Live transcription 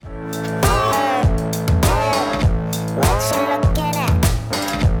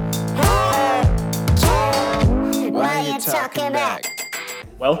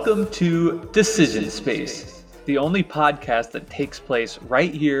Welcome to Decision Space, the only podcast that takes place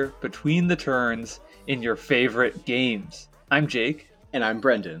right here between the turns in your favorite games. I'm Jake. And I'm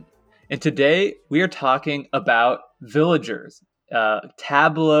Brendan. And today we are talking about Villagers,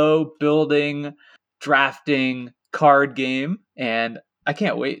 tableau building, drafting card game. And I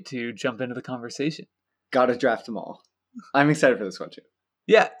can't wait to jump into the conversation. Gotta draft them all. I'm excited for this one too.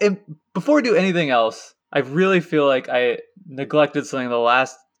 Yeah, and before we do anything else, I really feel like I neglected something in the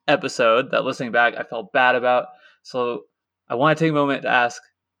last episode that, listening back, I felt bad about. So I want to take a moment to ask,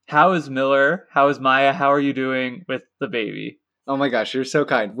 how is Miller? How is Maya? How are you doing with the baby? Oh my gosh, you're so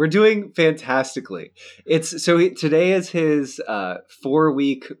kind. We're doing fantastically. Today is his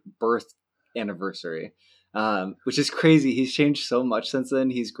 4-week birth anniversary, which is crazy. He's changed so much since then.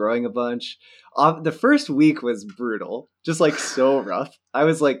 He's growing a bunch. The first week was brutal, just like so rough. I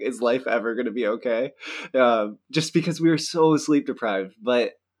was like, is life ever going to be okay? Just because we were so sleep deprived,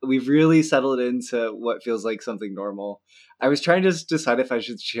 but we've really settled into what feels like something normal. I was trying to decide if I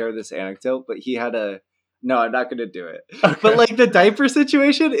should share this anecdote, but he had no, I'm not going to do it. Okay. But like the diaper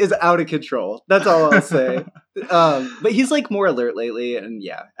situation is out of control. That's all I'll say. But he's like more alert lately. And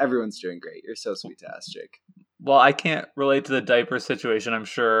yeah, everyone's doing great. You're so sweet to ask, Jake. Well, I can't relate to the diaper situation. I'm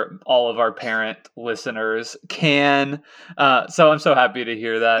sure all of our parent listeners can. So I'm so happy to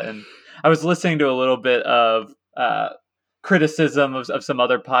hear that. And I was listening to a little bit of criticism of some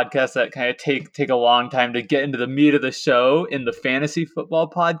other podcasts that kind of take a long time to get into the meat of the show in the fantasy football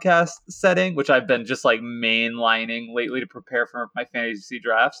podcast setting, which I've been just like mainlining lately to prepare for my fantasy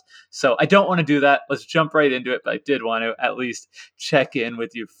drafts. So I don't want to do that. Let's jump right into it. But I did want to at least check in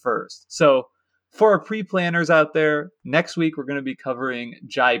with you first. So for our pre-planners out there, next week we're going to be covering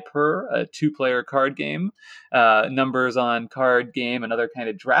Jaipur, a 2-player card game, numbers on card game, and other kind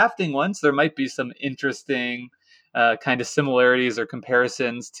of drafting ones. There might be some interesting kind of similarities or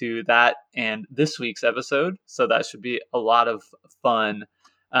comparisons to that and this week's episode. So that should be a lot of fun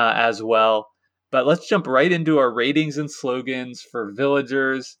as well. But let's jump right into our ratings and slogans for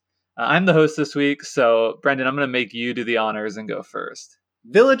Villagers. I'm the host this week, so Brendan, I'm going to make you do the honors and go first.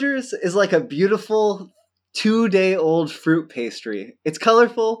 Villagers is like a beautiful 2-day-old fruit pastry. It's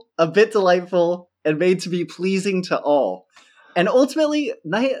colorful, a bit delightful, and made to be pleasing to all. And ultimately,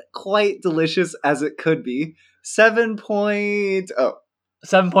 not quite delicious as it could be. 7.0.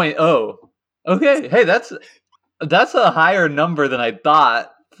 7.0. Okay. Hey, that's a higher number than I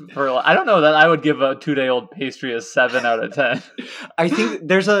thought. I don't know that I would give a 2-day-old pastry a 7 out of 10. I think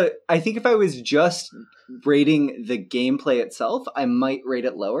if I was just rating the gameplay itself, I might rate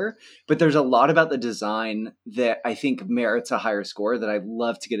it lower. But there's a lot about the design that I think merits a higher score that I'd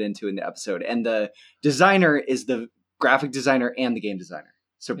love to get into in the episode. And the designer is the graphic designer and the game designer.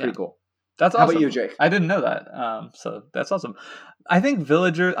 So pretty cool. That's awesome. How about you, Jake? I didn't know that. So that's awesome. I think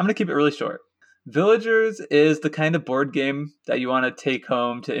Villagers, I'm going to keep it really short. Villagers is the kind of board game that you want to take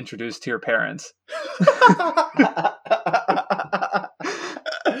home to introduce to your parents.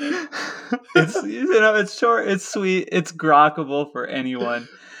 It's short, it's sweet, it's grokkable for anyone.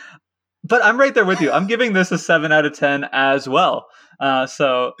 But I'm right there with you. I'm giving this a 7 out of 10 as well.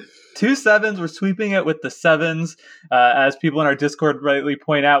 So 2 7s, we're sweeping it with the 7s. As people in our Discord rightly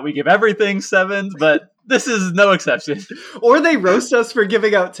point out, we give everything 7s, but this is no exception. Or they roast us for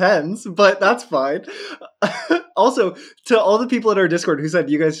giving out 10s, but that's fine. Also, to all the people in our Discord who said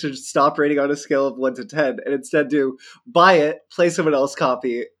you guys should stop rating on a scale of 1 to 10 and instead do buy it, play someone else's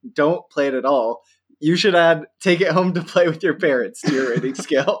copy, don't play it at all, you should add take it home to play with your parents to your rating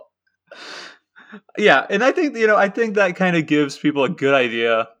scale. Yeah, and I think that kind of gives people a good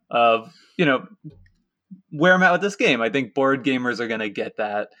idea of, where I'm at with this game. I think board gamers are going to get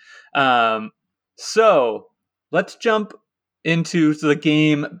that. So let's jump into the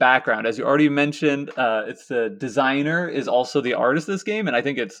game background. As you already mentioned, it's the designer is also the artist of this game, and I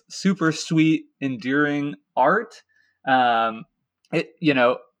think it's super sweet, endearing art. I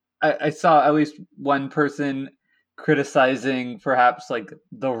saw at least one person criticizing perhaps like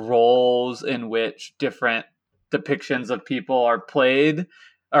the roles in which different depictions of people are played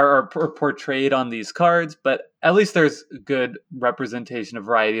or portrayed on these cards, but at least there's good representation, a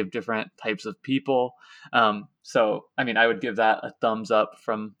variety of different types of people. So, I mean, I would give that a thumbs up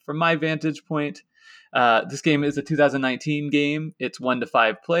from my vantage point. This game is a 2019 game. It's 1 to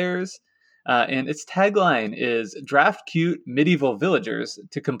 5 players. And its tagline is draft cute medieval villagers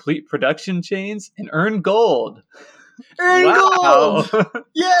to complete production chains and earn gold. Gold!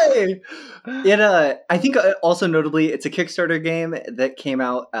 Yay! I think also notably, it's a Kickstarter game that came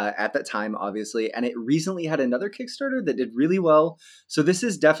out at that time, obviously, and it recently had another Kickstarter that did really well. So this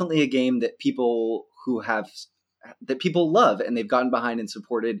is definitely a game that people who have that people love and they've gotten behind and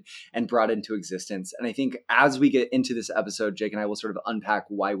supported and brought into existence. And I think as we get into this episode, Jake and I will sort of unpack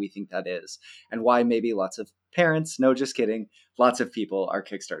why we think that is and why maybe lots of parents, no, just kidding, lots of people are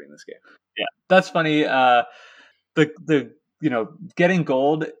kickstarting this game. Yeah, that's funny. The getting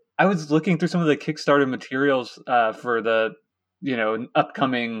gold. I was looking through some of the Kickstarter materials for the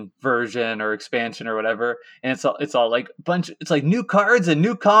upcoming version or expansion or whatever, and it's all like it's like new cards and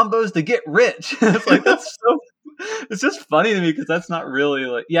new combos to get rich. It's like it's just funny to me because that's not really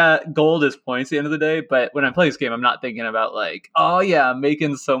like, yeah, gold is points at the end of the day, but when I play this game, I'm not thinking about like, oh yeah, I'm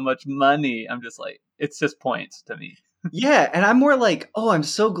making so much money. I'm just like, it's just points to me. Yeah, and I'm more like, oh, I'm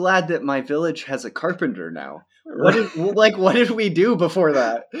so glad that my village has a carpenter now. What did we do before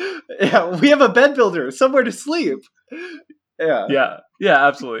that? Yeah, we have a bed builder, somewhere to sleep. Yeah,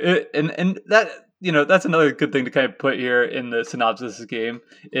 absolutely. And that, that's another good thing to kind of put here in the synopsis of this game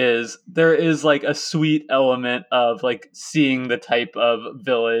is there is like a sweet element of like seeing the type of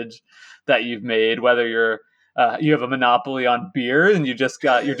village that you've made, whether you have a monopoly on beer and you're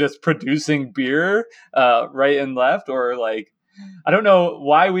just producing beer right and left, or like, I don't know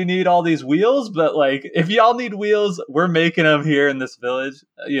why we need all these wheels, but like if y'all need wheels, we're making them here in this village,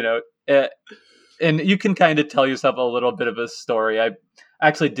 and you can kind of tell yourself a little bit of a story. I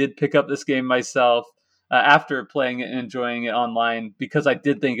actually did pick up this game myself after playing it and enjoying it online because I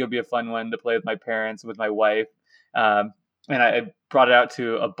did think it would be a fun one to play with my parents, with my wife, and I brought it out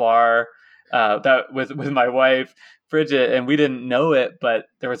to a bar that with my wife Bridget, and we didn't know it, but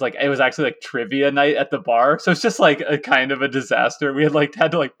it was actually like trivia night at the bar, so it's just like a kind of a disaster. We had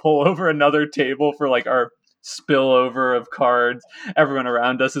to pull over another table for like our spillover of cards. Everyone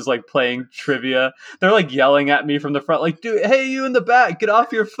around us is like playing trivia. They're like yelling at me from the front, like, dude, hey, you in the back, get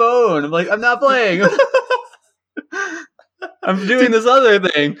off your phone. I'm like, I'm not playing. I'm doing this other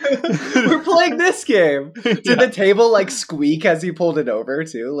thing. We're playing this game. Did the table like squeak as you pulled it over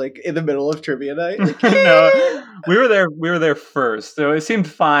too, like in the middle of trivia night? No, we were there first, so it seemed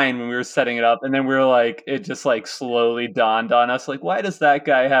fine when we were setting it up, and then we were like, it just like slowly dawned on us, like, why does that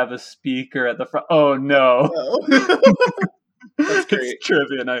guy have a speaker at the front? Oh no. That's great. It's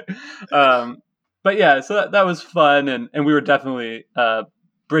trivia night. But yeah, so that was fun, and we were definitely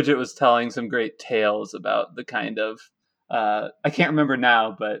Bridget was telling some great tales about the kind of I can't remember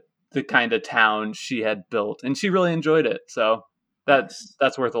now, but the kind of town she had built, and she really enjoyed it. So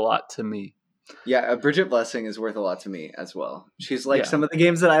that's worth a lot to me. Yeah, Bridget Blessing is worth a lot to me as well. She's like some of the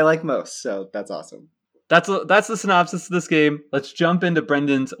games that I like most, so that's awesome. That's the synopsis of this game. Let's jump into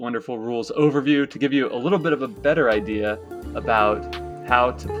Brendan's wonderful rules overview to give you a little bit of a better idea about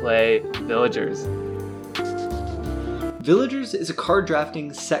how to play Villagers. Villagers is a card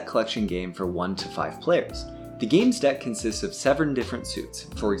drafting set collection game for 1 to 5 players. The game's deck consists of 7 different suits,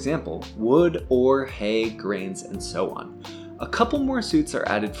 for example, wood, ore, hay, grains, and so on. A couple more suits are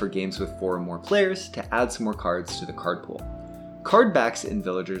added for games with 4 or more players to add some more cards to the card pool. Card backs in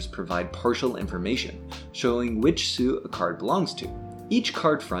Villagers provide partial information, showing which suit a card belongs to. Each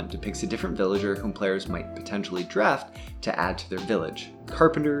card front depicts a different villager whom players might potentially draft to add to their village.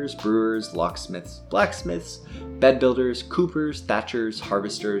 Carpenters, brewers, locksmiths, blacksmiths, bed builders, coopers, thatchers,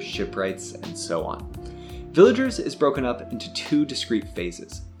 harvesters, shipwrights, and so on. Villagers is broken up into 2 discrete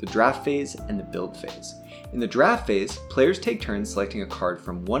phases, the draft phase and the build phase. In the draft phase, players take turns selecting a card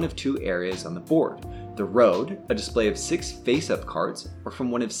from one of 2 areas on the board. The road, a display of 6 face-up cards, or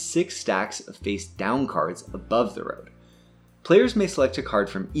from one of 6 stacks of face-down cards above the road. Players may select a card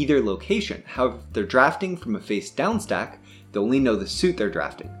from either location, however, if they're drafting from a face-down stack, they only know the suit they're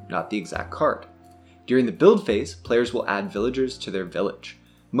drafting, not the exact card. During the build phase, players will add villagers to their village.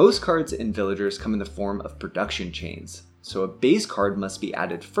 Most cards in Villagers come in the form of production chains, so a base card must be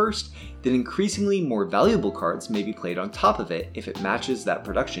added first, then increasingly more valuable cards may be played on top of it if it matches that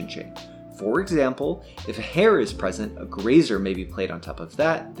production chain. For example, if a hare is present, a grazer may be played on top of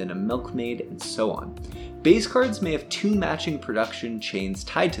that, then a milkmaid, and so on. Base cards may have 2 matching production chains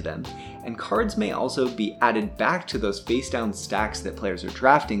tied to them, and cards may also be added back to those face-down stacks that players are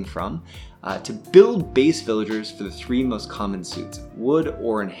drafting from, to build base villagers for the 3 most common suits, wood,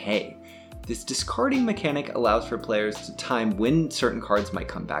 ore, and hay. This discarding mechanic allows for players to time when certain cards might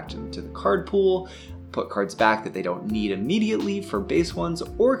come back to the card pool, put cards back that they don't need immediately for base ones,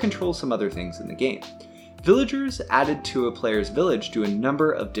 or control some other things in the game. Villagers added to a player's village do a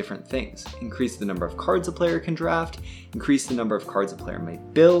number of different things. Increase the number of cards a player can draft, increase the number of cards a player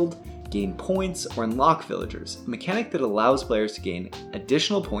might build, gain points, or unlock villagers, a mechanic that allows players to gain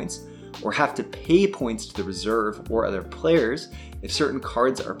additional points or have to pay points to the reserve or other players if certain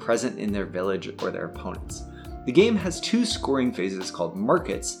cards are present in their village or their opponents. The game has 2 scoring phases called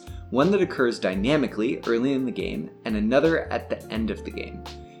markets, one that occurs dynamically early in the game and another at the end of the game.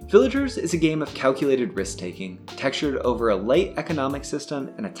 Villagers is a game of calculated risk-taking, textured over a light economic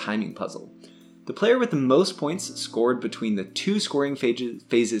system and a timing puzzle. The player with the most points scored between the two scoring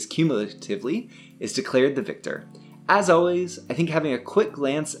phases cumulatively is declared the victor. As always, I think having a quick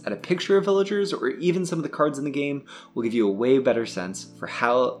glance at a picture of villagers or even some of the cards in the game will give you a way better sense for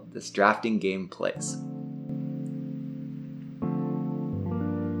how this drafting game plays.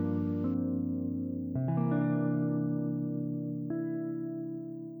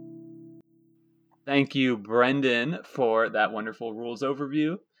 Thank you, Brendan, for that wonderful rules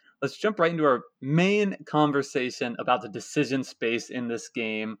overview. Let's jump right into our main conversation about the decision space in this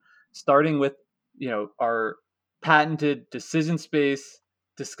game, starting with, our patented decision space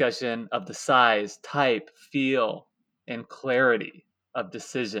discussion of the size, type, feel, and clarity of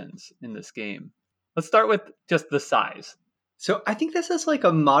decisions in this game. Let's start with just the size. So I think this is like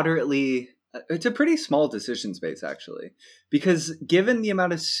it's a pretty small decision space, actually, because given the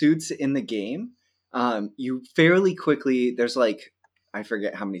amount of suits in the game, you fairly quickly, there's like, I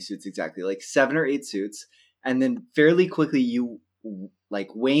forget how many suits exactly, like 7 or 8 suits. And then fairly quickly you like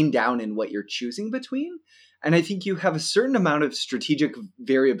wane down in what you're choosing between. And I think you have a certain amount of strategic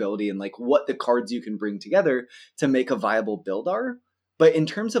variability in like what the cards you can bring together to make a viable build are. But in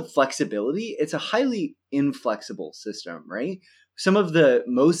terms of flexibility, it's a highly inflexible system, right? Some of the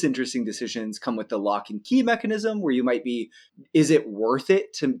most interesting decisions come with the lock and key mechanism where you might be, is it worth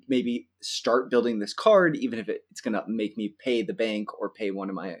it to maybe start building this card, even if it's going to make me pay the bank or pay one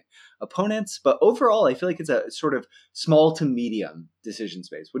of my opponents? But overall, I feel like it's a sort of small to medium decision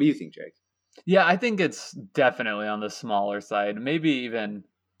space. What do you think, Jake? Yeah, I think it's definitely on the smaller side, maybe even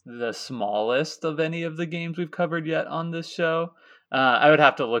the smallest of any of the games we've covered yet on this show. I would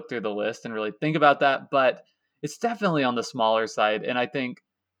have to look through the list and really think about that, but it's definitely on the smaller side. And I think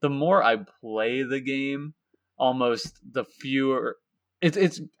the more I play the game, almost the fewer I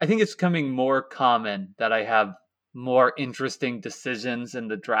think it's becoming more common that I have more interesting decisions in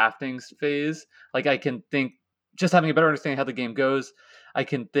the drafting phase. Like I can think, just having a better understanding how the game goes, I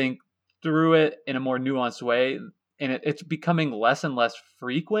can think through it in a more nuanced way, and it's becoming less and less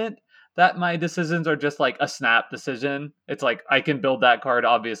frequent that my decisions are just like a snap decision. It's like I can build that card,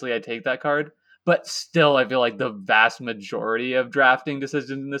 obviously I take that card, but still I feel like the vast majority of drafting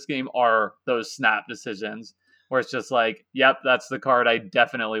decisions in this game are those snap decisions where it's just like, yep, that's the card I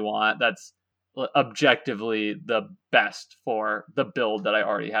definitely want. That's objectively the best for the build that I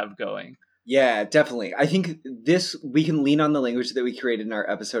already have going. Yeah, definitely. I think we can lean on the language that we created in our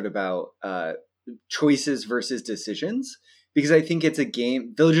episode about choices versus decisions, because I think it's a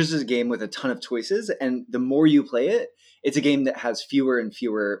game, Villagers is a game with a ton of choices, and the more you play it, it's a game that has fewer and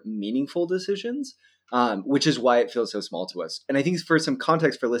fewer meaningful decisions, which is why it feels so small to us. And I think for some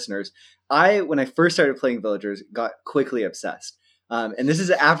context for listeners, when I first started playing Villagers, got quickly obsessed. And this is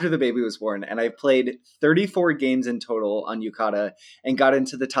after the baby was born, and I've played 34 games in total on Yucata and got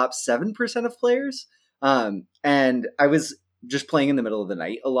into the top 7% of players. And I was just playing in the middle of the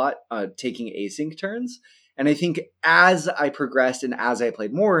night a lot, taking async turns. And I think as I progressed and as I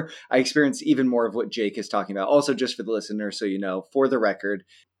played more, I experienced even more of what Jake is talking about. Also, just for the listener, so you know, for the record,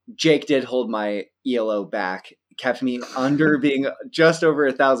 Jake did hold my ELO back, kept me under being just over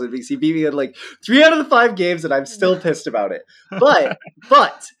 1,000 because he beat me in like 3 out of the 5 games, and I'm still pissed about it.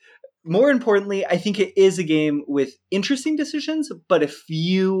 But more importantly, I think it is a game with interesting decisions, but a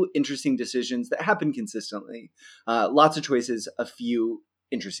few interesting decisions that happen consistently. Lots of choices, a few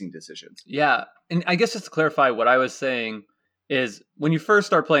interesting decisions. Yeah. And I guess just to clarify what I was saying is when you first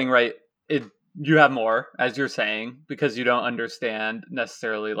start playing, right, you have more, as you're saying, because you don't understand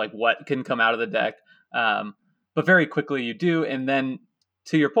necessarily like what can come out of the deck. But very quickly you do. And then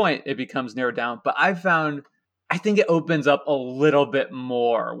to your point, it becomes narrowed down. But I think it opens up a little bit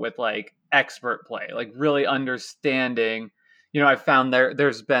more with like expert play, like really understanding. I found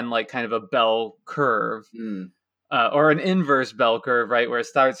there's been like kind of a bell curve. Or an inverse bell curve, right? Where it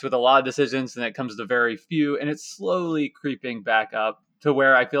starts with a lot of decisions and it comes to very few, and it's slowly creeping back up to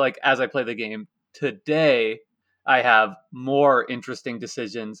where I feel like as I play the game today, I have more interesting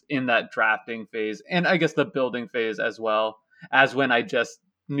decisions in that drafting phase, and I guess the building phase as well, as when I just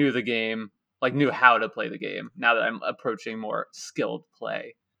knew the game, like knew how to play the game, now that I'm approaching more skilled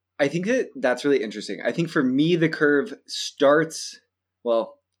play. I think that's really interesting. I think for me, the curve starts,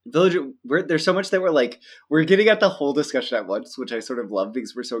 well, there's so much that we're getting at the whole discussion at once, which I sort of love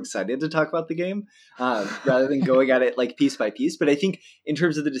because we're so excited to talk about the game rather than going at it like piece by piece. But I think in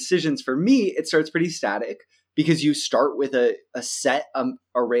terms of the decisions, for me, it starts pretty static because you start with a set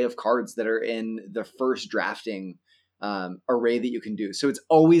array of cards that are in the first drafting array that you can do. So it's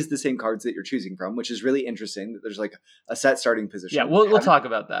always the same cards that you're choosing from, which is really interesting. That there's like a set starting position. Yeah, we'll talk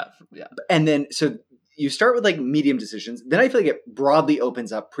about that. Yeah, and then so you start with like medium decisions. Then I feel like it broadly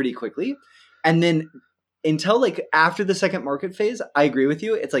opens up pretty quickly, and then until like after the second market phase, I agree with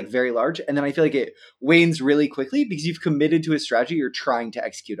you. It's like very large. And then I feel like it wanes really quickly because you've committed to a strategy you're trying to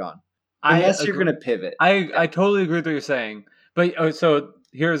execute on. Unless you're going to pivot. I totally agree with what you're saying. But so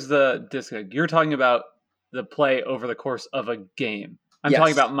here's the disconnect. You're talking about the play over the course of a game. I'm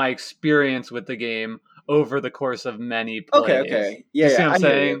talking about my experience with the game over the course of many plays. Okay. Yeah, you see what I'm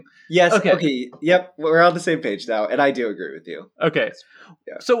saying? Yes. Okay. Yep. We're on the same page now. And I do agree with you. Okay.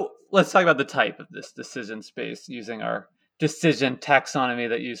 Yeah. So let's talk about the type of this decision space using our decision taxonomy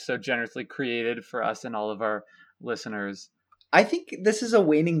that you so generously created for us and all of our listeners. I think this is a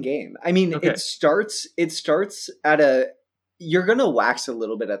waning game. I mean, it starts at you're going to wax a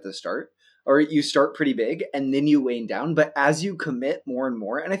little bit at the start, or you start pretty big and then you wane down. But as you commit more and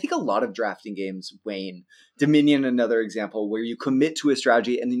more, and I think a lot of drafting games wane. Dominion, another example where you commit to a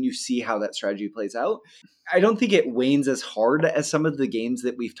strategy and then you see how that strategy plays out. I don't think it wanes as hard as some of the games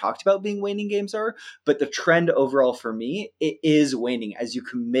that we've talked about being waning games are, but the trend overall for me, it is waning as you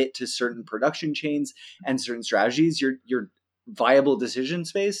commit to certain production chains and certain strategies. Your viable decision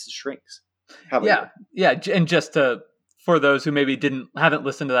space shrinks. Yeah. And just for those who maybe haven't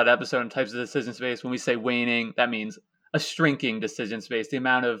listened to that episode on types of decision space, when we say waning, that means a shrinking decision space. The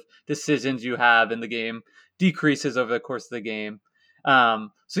amount of decisions you have in the game decreases over the course of the game.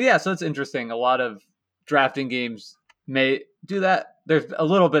 So it's interesting. A lot of drafting games may do that. There's a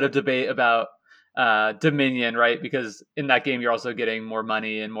little bit of debate about Dominion, right? Because in that game, you're also getting more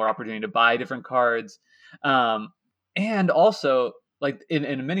money and more opportunity to buy different cards. And also, like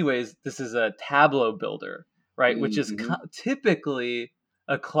in many ways, this is a tableau builder, right? Which is typically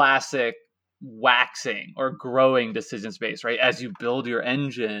a classic waxing or growing decision space, right? As you build your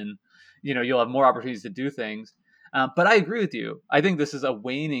engine, you'll have more opportunities to do things. But I agree with you. I think this is a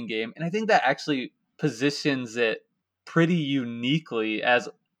waning game. And I think that actually positions it pretty uniquely as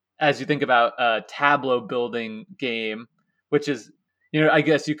you think about a tableau building game, which is, I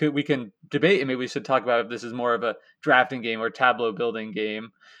guess we can debate, and maybe we should talk about if this is more of a drafting game or tableau building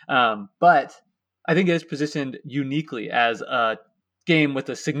game. But I think it is positioned uniquely as a game with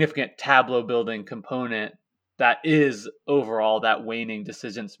a significant tableau building component that is overall that waning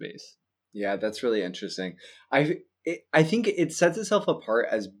decision space. Yeah, that's really interesting. I think it sets itself apart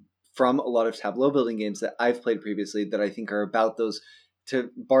as from a lot of tableau building games that I've played previously that I think are about those,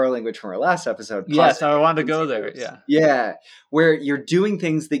 to borrow language from our last episode. Yes, I wanted to go there. Yeah. Where you're doing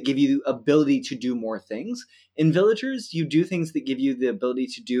things that give you the ability to do more things. In Villagers, you do things that give you the ability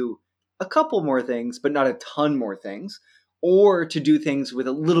to do a couple more things, but not a ton more things, or to do things with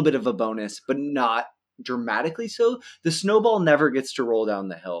a little bit of a bonus, but not dramatically so. The snowball never gets to roll down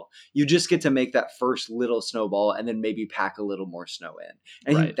the hill. You just get to make that first little snowball and then maybe pack a little more snow in.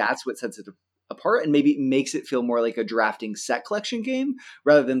 And I think that's what sets it apart and maybe makes it feel more like a drafting set collection game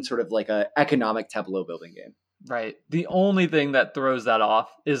rather than sort of like a economic tableau building game. Right. The only thing that throws that off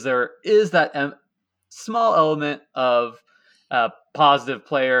is there is that small element of positive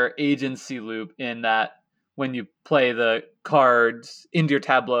player agency loop in that when you play the cards into your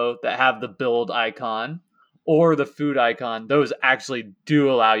tableau that have the build icon or the food icon, those actually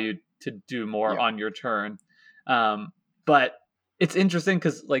do allow you to do more on your turn. But it's interesting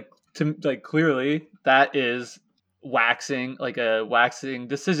because clearly that is waxing, like a waxing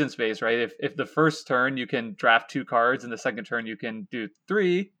decision space, right? If the first turn you can draft 2 cards and the second turn you can do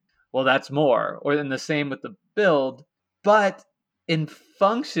 3, well, that's more. Or then the same with the build. But in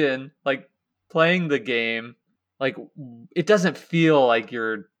function, like playing the game, like it doesn't feel like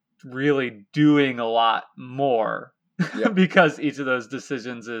you're really doing a lot more because each of those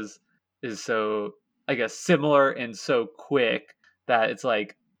decisions is so, I guess, similar and so quick that it's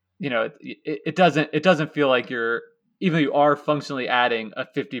like, it doesn't feel like you're, even though you are functionally adding a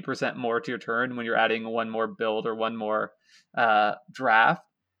 50% more to your turn when you're adding one more build or one more draft,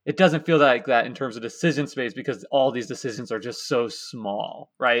 it doesn't feel like that in terms of decision space because all these decisions are just so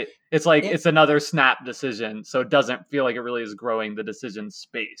small, right? It's like it's another snap decision, so it doesn't feel like it really is growing the decision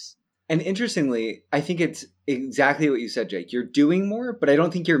space. And interestingly, I think it's exactly what you said, Jake. You're doing more, but I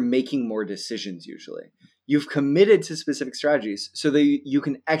don't think you're making more decisions usually. You've committed to specific strategies so that you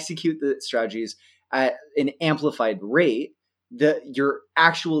can execute the strategies at an amplified rate. Your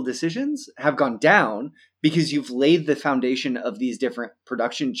actual decisions have gone down because you've laid the foundation of these different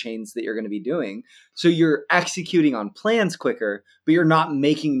production chains that you're going to be doing. So you're executing on plans quicker, but you're not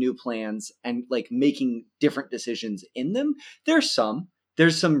making new plans and like making different decisions in them. There's some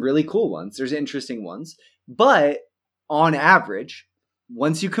really cool ones. There's interesting ones, but on average,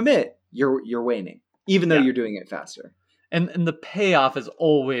 once you commit, you're waning, even though Yeah. you're doing it faster. And the payoff is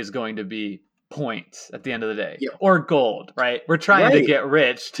always going to be points at the end of the day, Yeah. or gold, right? We're trying to Right. get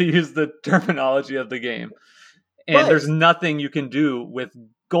rich, to use the terminology of the game. And But- there's nothing you can do with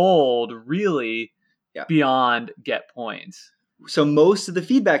gold really Yeah. beyond get points. So most of the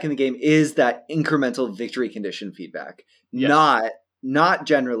feedback in the game is that incremental victory condition feedback, Yes. not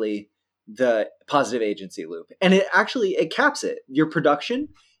generally the positive agency loop. And it caps it. Your production,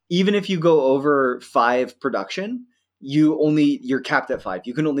 even if you go over 5 production, you're capped at 5.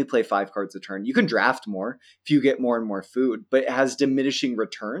 You can only play 5 cards a turn. You can draft more if you get more and more food, but it has diminishing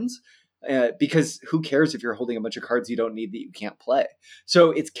returns. Because who cares if you're holding a bunch of cards you don't need that you can't play? So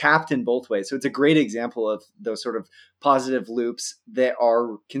it's capped in both ways. So it's a great example of those sort of positive loops that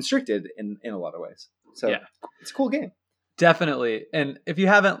are constricted in a lot of ways. So Yeah. it's a cool game. Definitely. And if you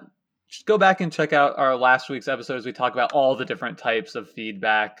haven't, just go back and check out our last week's episodes. We talk about all the different types of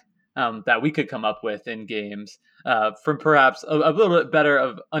feedback that we could come up with in games from perhaps a little bit better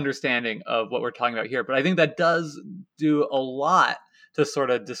of understanding of what we're talking about here. But I think that does do a lot to sort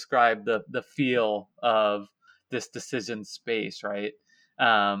of describe the feel of this decision space, right?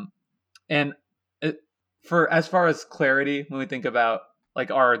 And for as far as clarity, when we think about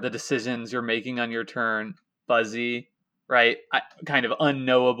like, are the decisions you're making on your turn fuzzy, right? Kind of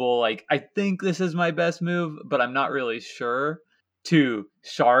unknowable. Like, I think this is my best move, but I'm not really sure. To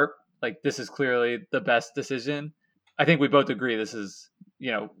sharp, like this is clearly the best decision. I think we both agree this is,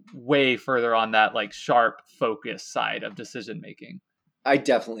 way further on that like sharp focus side of decision making. I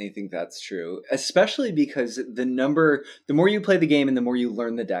definitely think that's true, especially because the more you play the game and the more you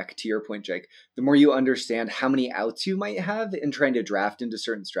learn the deck, to your point, Jake, the more you understand how many outs you might have in trying to draft into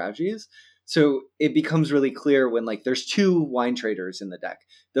certain strategies. So it becomes really clear when like there's 2 wine traders in the deck.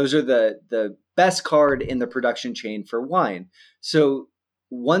 Those are the best card in the production chain for wine. So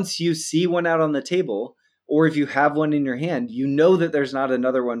once you see one out on the table, or if you have one in your hand, you know that there's not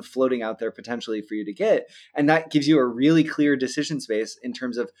another one floating out there potentially for you to get. And that gives you a really clear decision space in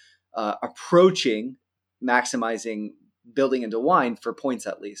terms of approaching maximizing building into wine for points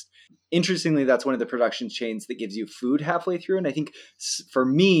at least. Interestingly, that's one of the production chains that gives you food halfway through. And I think for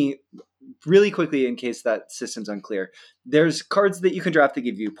me, really quickly, in case that system's unclear, there's cards that you can draft that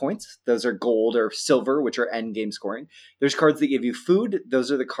give you points. Those are gold or silver, which are end game scoring. There's cards that give you food.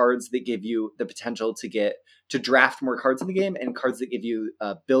 Those are the cards that give you the potential to draft more cards in the game, and cards that give you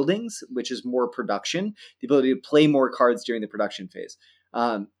buildings, which is more production, the ability to play more cards during the production phase.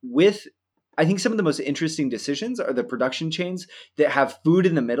 I think some of the most interesting decisions are the production chains that have food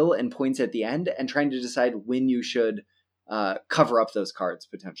in the middle and points at the end, and trying to decide when you should cover up those cards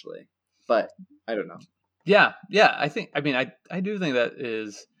potentially. But I don't know. Yeah. I do think that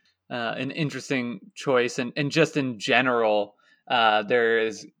is an interesting choice, and just in general, there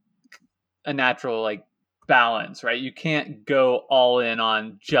is a natural like balance, right? You can't go all in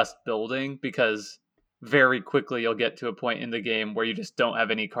on just building, because very quickly you'll get to a point in the game where you just don't have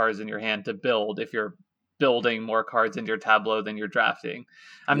any cards in your hand to build if you're building more cards into your tableau than you're drafting.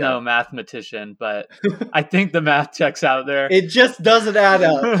 I'm no mathematician, but I think the math checks out there. It just doesn't add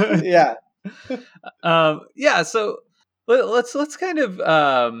up. Yeah. So let's kind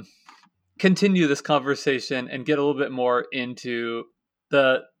of continue this conversation and get a little bit more into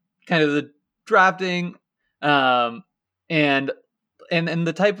the kind of the drafting and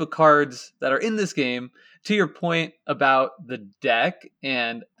the type of cards that are in this game. To your point about the deck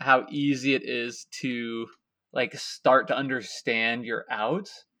and how easy it is to like start to understand your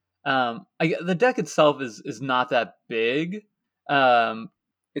outs. The deck itself is not that big.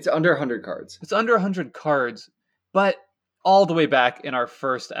 It's under 100 cards. It's under 100 cards, but all the way back in our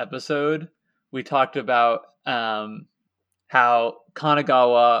first episode, we talked about how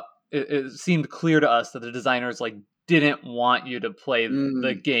Kanagawa, it seemed clear to us that the designers like didn't want you to play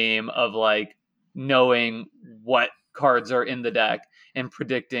the game of like knowing what cards are in the deck and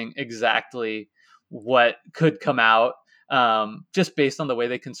predicting exactly what could come out, just based on the way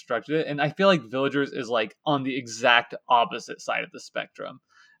they constructed it. And I feel like Villagers is like on the exact opposite side of the spectrum,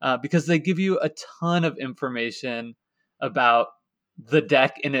 because they give you a ton of information about the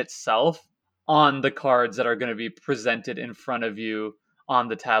deck in itself on the cards that are going to be presented in front of you on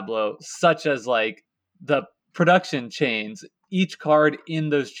the tableau, such as like the production chains. Each card in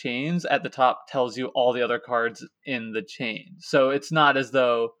those chains at the top tells you all the other cards in the chain. So it's not as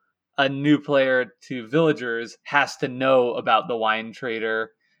though a new player to Villagers has to know about the wine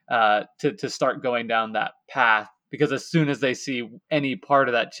trader to start going down that path, because as soon as they see any part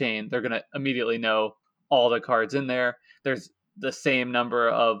of that chain, they're going to immediately know all the cards in there. There's the same number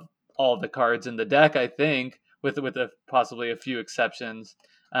of all the cards in the deck, I think, with possibly a few exceptions.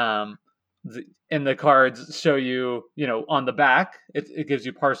 And the cards show you, on the back, it gives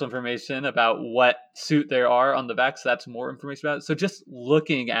you partial information about what suit there are on the back, so that's more information about it. So just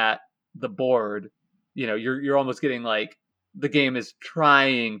looking at the board, you're almost getting like the game is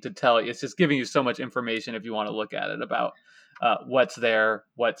trying to tell you. It's just giving you so much information if you want to look at it about what's there,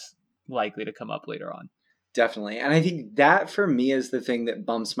 what's likely to come up later on. Definitely. And I think that for me is the thing that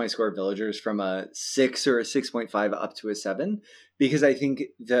bumps my score of villagers from a 6 or a 6.5 up to a 7, because I think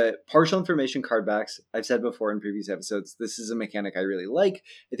the partial information card backs, I've said before in previous episodes, this is a mechanic I really like.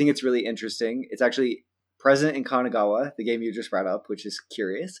 I think it's really interesting. It's actually present in Kanagawa, the game you just brought up, which is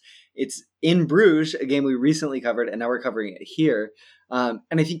curious. It's in Bruges, a game we recently covered, and now we're covering it here. And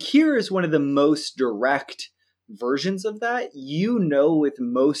I think here is one of the most direct versions of that. With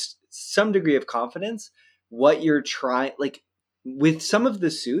some degree of confidence what you're trying. Like with some of the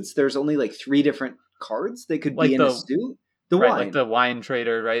suits, there's only like 3 different cards that could be in a suit. Wine, like the wine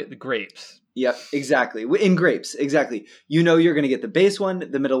trader, right? The grapes. Yep, exactly. In grapes, exactly. You're going to get the base one,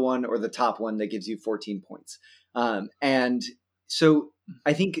 the middle one, or the top one that gives you 14 points. And so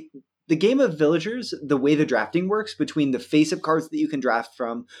I think the game of villagers, the way the drafting works between the face-up cards that you can draft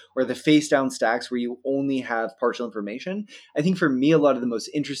from or the face-down stacks where you only have partial information, I think for me, a lot of the most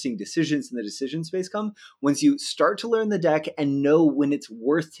interesting decisions in the decision space come once you start to learn the deck and know when it's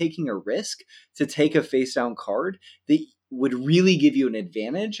worth taking a risk to take a face-down card that would really give you an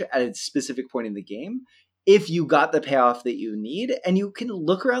advantage at a specific point in the game if you got the payoff that you need, and you can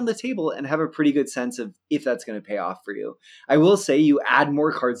look around the table and have a pretty good sense of if that's going to pay off for you. I will say you add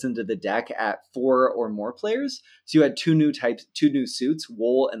more cards into the deck at 4 or more players. So you had 2 new suits,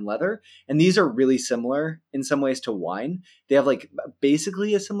 wool and leather, and these are really similar in some ways to wine. They have like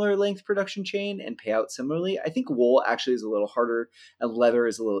basically a similar length production chain and pay out similarly. I think wool actually is a little harder and leather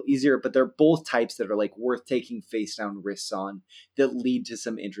is a little easier, but they're both types that are like worth taking face down risks on that lead to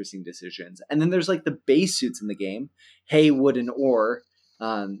some interesting decisions. And then there's like the base suits in the game, hay, wood, and ore,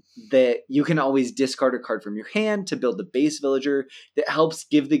 that you can always discard a card from your hand to build the base villager that helps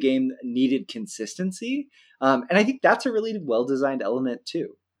give the game needed consistency. And I think that's a really well-designed element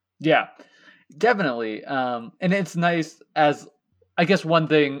too. Yeah, definitely. And it's nice as, I guess, one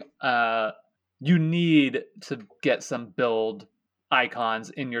thing you need to get some build icons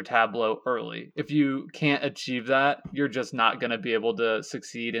in your tableau early. If you can't achieve that, you're just not going to be able to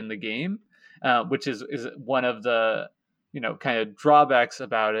succeed in the game, which is one of the kind of drawbacks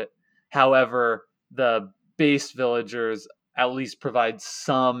about it. However, the base villagers at least provide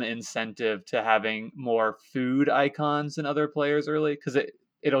some incentive to having more food icons than other players early, because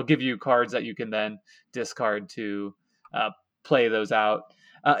it'll give you cards that you can then discard to play those out.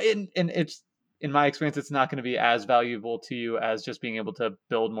 And it's, in my experience, it's not going to be as valuable to you as just being able to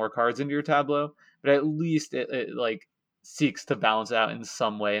build more cards into your tableau, but at least it like seeks to balance out in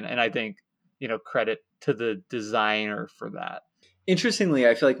some way. And I think, credit to the designer for that. Interestingly,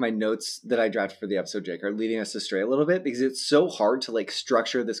 I feel like my notes that I drafted for the episode, Jake, are leading us astray a little bit because it's so hard to like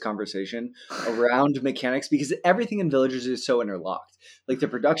structure this conversation around mechanics because everything in Villagers is so interlocked. Like the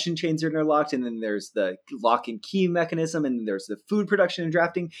production chains are interlocked, and then there's the lock and key mechanism, and then there's the food production and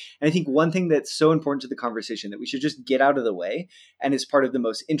drafting. And I think one thing that's so important to the conversation that we should just get out of the way, and is part of the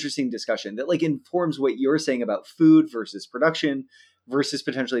most interesting discussion that like informs what you're saying about food versus production versus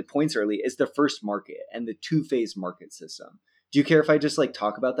potentially points early, is the first market and the 2-phase market system. Do you care if I just like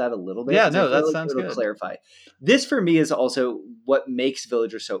talk about that a little bit? Yeah, no, that sounds good. Clarify. This for me is also what makes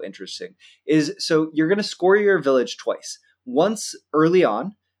Villagers so interesting. Is so you're going to score your village twice. Once early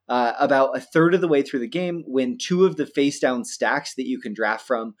on, about a third of the way through the game, when 2 of the face down stacks that you can draft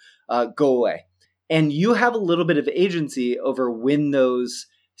from go away, and you have a little bit of agency over when those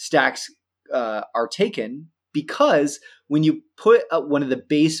stacks are taken, because when you put one of the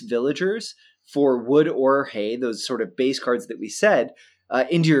base villagers for wood or hay, those sort of base cards that we said,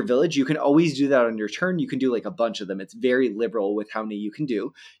 into your village, you can always do that on your turn. You can do like a bunch of them. It's very liberal with how many you can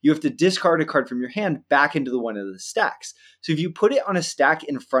do. You have to discard a card from your hand back into one of the stacks. So if you put it on a stack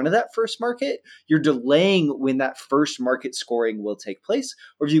in front of that first market, you're delaying when that first market scoring will take place.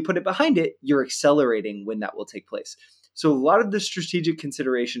 Or if you put it behind it, you're accelerating when that will take place. So a lot of the strategic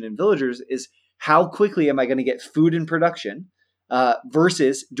consideration in Villagers is how quickly am I going to get food in production?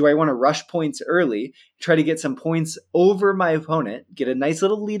 Versus, do I want to rush points early, try to get some points over my opponent, get a nice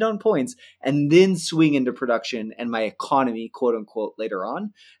little lead on points, and then swing into production and my economy, quote unquote, later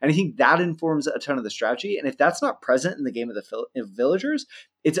on? And I think that informs a ton of the strategy. And if that's not present in the game of the Villagers,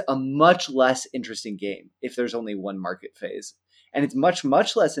 it's a much less interesting game if there's only one market phase. And it's much,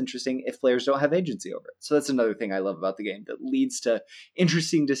 much less interesting if players don't have agency over it. So that's another thing I love about the game that leads to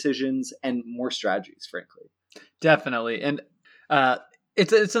interesting decisions and more strategies, frankly. Definitely. And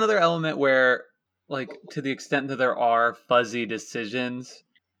it's another element where, like, to the extent that there are fuzzy decisions,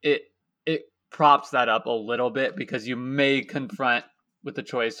 it it props that up a little bit, because you may confront with the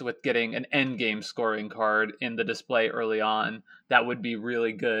choice with getting an end game scoring card in the display early on that would be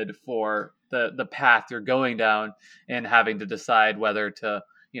really good for the path you're going down, and having to decide whether to,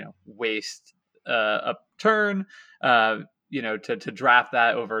 waste a turn, to draft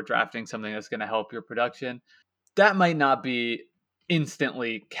that over drafting something that's going to help your production. That might not be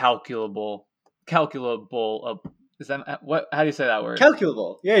instantly calculable. Is that what? How do you say that word?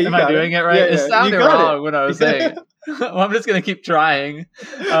 Calculable. Yeah, you Am got I doing it right? Yeah, It yeah, sounded you got wrong it. when I was saying it. Well, I'm just gonna keep trying.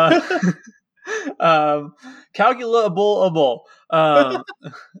 Calculable.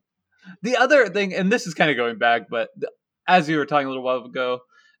 The other thing, and this is kind of going back, but as you were talking a little while ago,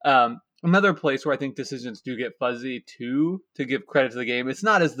 another place where I think decisions do get fuzzy too, to give credit to the game, it's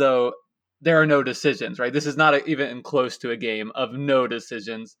not as though there are no decisions, right? This is not even close to a game of no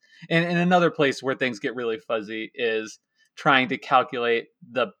decisions. And another place where things get really fuzzy is trying to calculate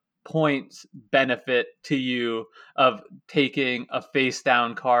the points benefit to you of taking a face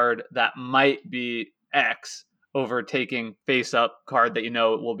down card that might be X over taking face up card that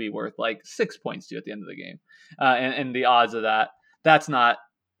will be worth like 6 points to you at the end of the game. And the odds of that's not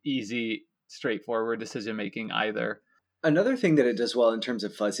easy, straightforward decision making either. Another thing that it does well in terms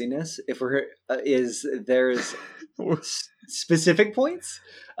of fuzziness, if we're is there's specific points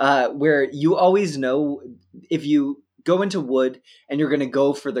where you always know if you go into wood and you're going to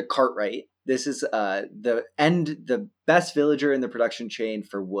go for the Cartwright. This is the best villager in the production chain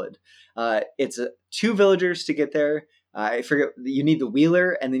for wood. It's 2 villagers to get there. I forget, you need the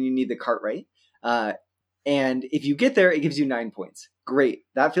Wheeler and then you need the Cartwright. And if you get there, it gives you 9 points. Great.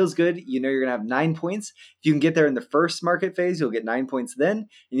 That feels good. You're going to have 9 points. If you can get there in the first market phase, you'll get 9 points then, and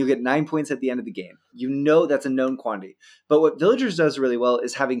you'll get 9 points at the end of the game. That's a known quantity. But what Villagers does really well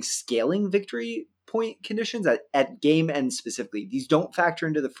is having scaling victory point conditions at game end specifically. These don't factor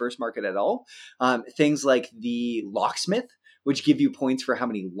into the first market at all. Things like the Locksmith, which give you points for how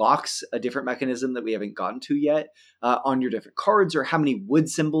many locks, a different mechanism that we haven't gotten to yet, on your different cards, or how many wood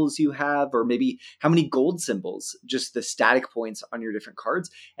symbols you have, or maybe how many gold symbols, just the static points on your different cards.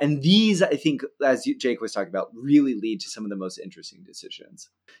 And these, I think, as Jake was talking about, really lead to some of the most interesting decisions.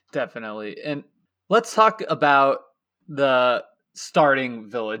 Definitely. And let's talk about the starting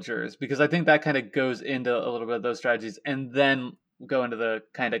villagers, because I think that kind of goes into a little bit of those strategies, and then go into the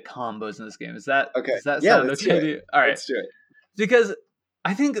kind of combos in this game. Is that okay? Does that sound okay to you? All right. Let's do it. Because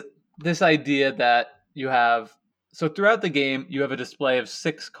I think this idea that you have, so throughout the game, you have a display of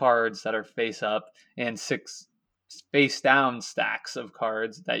 6 cards that are face up and 6 face down stacks of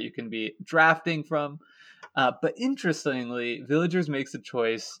cards that you can be drafting from. But interestingly, Villagers makes a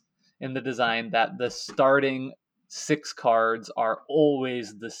choice in the design that the starting 6 cards are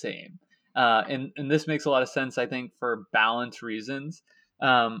always the same. And this makes a lot of sense, I think, for balance reasons.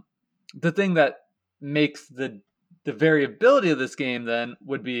 The thing that makes the variability of this game then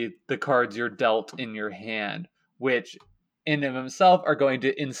would be the cards you're dealt in your hand, which in and of themselves are going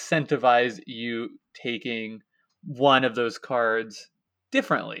to incentivize you taking one of those cards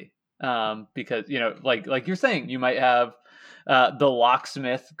differently. Because, like you're saying, you might have the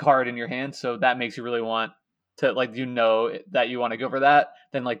Locksmith card in your hand, so that makes you really want to, that you want to go for that.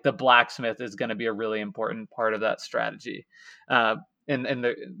 Then the Blacksmith is going to be a really important part of that strategy. And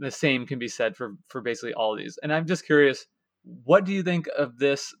the same can be said for basically all of these. And I'm just curious, what do you think of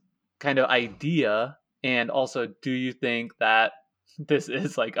this kind of idea? And also, do you think that this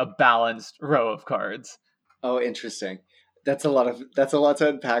is a balanced row of cards? Oh, interesting. That's a lot to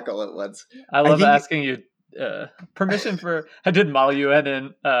unpack all at once. I love asking you permission for. I did Model UN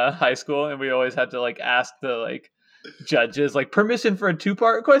in high school, and we always had to ask the judges permission for a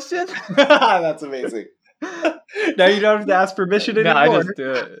 2-part question. That's amazing. Now you don't have to ask permission anymore. No, I just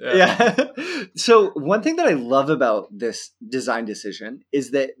do it. Yeah. So one thing that I love about this design decision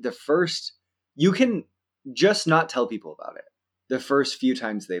is that you can just not tell people about it the first few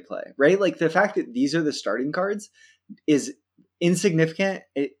times they play, right? The fact that these are the starting cards is insignificant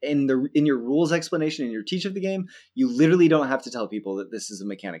in your rules explanation, in your teach of the game. You literally don't have to tell people that this is a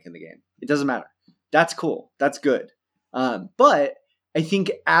mechanic in the game. It doesn't matter. That's cool. That's good. But I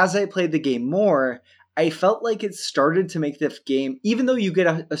think as I played the game more, I felt like it started to make the game, even though you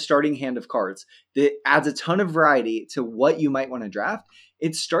get a starting hand of cards that adds a ton of variety to what you might want to draft,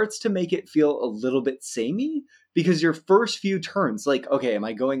 it starts to make it feel a little bit samey, because your first few turns, okay, am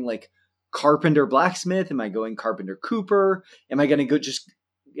I going Carpenter Blacksmith? Am I going Carpenter Cooper? Am I going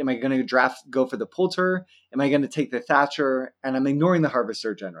to go for the Poulter? Am I going to take the Thatcher? And I'm ignoring the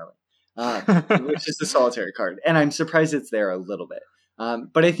Harvester generally. which is the solitary card. And I'm surprised it's there a little bit.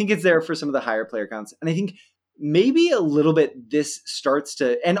 But I think it's there for some of the higher player counts. And I think maybe a little bit this starts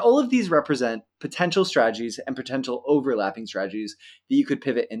to, and all of these represent potential strategies and potential overlapping strategies that you could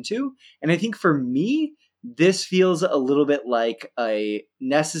pivot into. And I think for me, this feels a little bit like a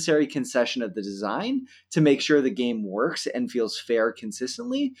necessary concession of the design to make sure the game works and feels fair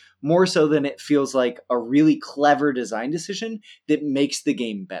consistently, more so than it feels like a really clever design decision that makes the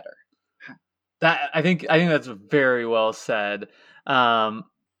game better. That I think that's very well said. When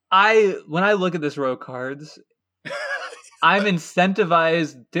I look at this row of cards, I'm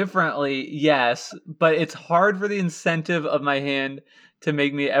incentivized differently, yes, but it's hard for the incentive of my hand to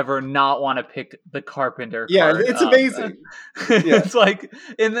make me ever not want to pick the Carpenter card. Yeah, it's amazing. It's like,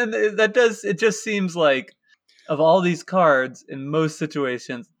 and then it just seems like of all these cards in most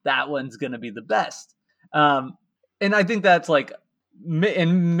situations, that one's going to be the best. And I think that's like,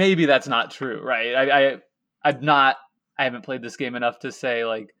 and maybe that's not true, right? I haven't played this game enough to say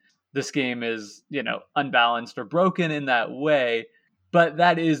like this game is, unbalanced or broken in that way, but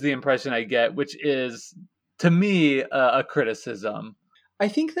that is the impression I get, which is to me a criticism. I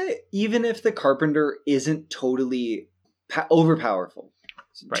think that even if the Carpenter isn't totally overpowerful,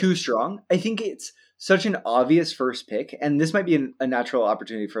 right, too strong, I think it's such an obvious first pick, and this might be a natural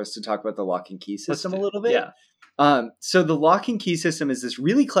opportunity for us to talk about the lock and key system a little bit. Yeah. So the lock and key system is this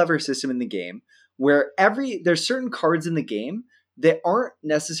really clever system in the game where there's certain cards in the game that aren't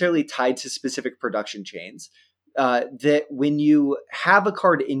necessarily tied to specific production chains. That when you have a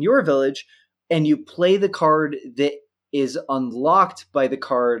card in your village and you play the card that is unlocked by the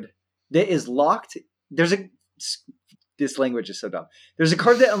card that is locked, this language is so dumb. There's a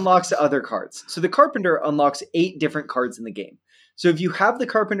card that unlocks other cards. So the Carpenter unlocks 8 different cards in the game. So if you have the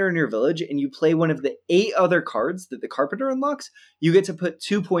Carpenter in your village and you play one of the 8 other cards that the Carpenter unlocks, you get to put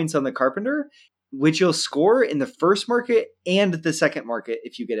 2 points on the Carpenter, which you'll score in the first market and the second market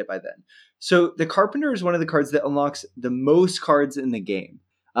if you get it by then. So the Carpenter is one of the cards that unlocks the most cards in the game.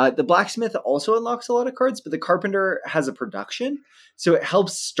 The Blacksmith also unlocks a lot of cards, but the Carpenter has a production, so it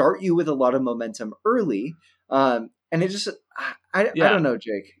helps start you with a lot of momentum early. And it just, I don't know,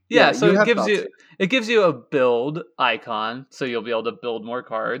 Jake. Yeah, so it gives you a build icon, so you'll be able to build more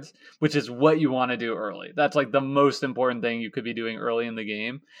cards, which is what you want to do early. That's like the most important thing you could be doing early in the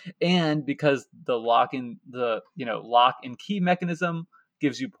game. And because the lock and key mechanism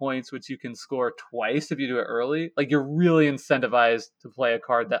gives you points, which you can score twice if you do it early, like you're really incentivized to play a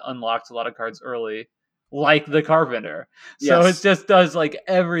card that unlocks a lot of cards early, like the Carpenter. So It just does like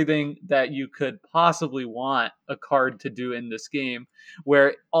everything that you could possibly want a card to do in this game,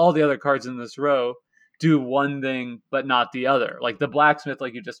 where all the other cards in this row do one thing but not the other. Like the Blacksmith,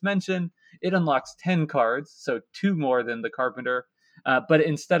 like you just mentioned, it unlocks 10 cards, so 2 more than the Carpenter, but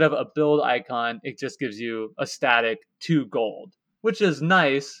instead of a build icon, it just gives you a static 2 gold, which is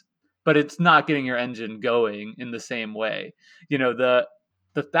nice, but it's not getting your engine going in the same way.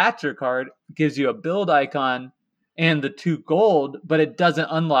 The Thatcher card gives you a build icon and the 2 gold, but it doesn't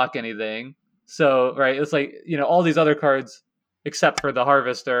unlock anything. So, right, it's like, all these other cards, except for the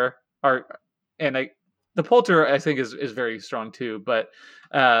Harvester, the Poulter, I think, is very strong too, but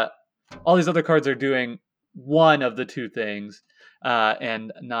all these other cards are doing one of the 2 things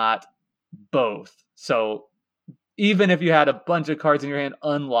and not both. So even if you had a bunch of cards in your hand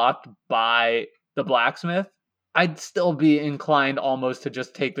unlocked by the Blacksmith, I'd still be inclined almost to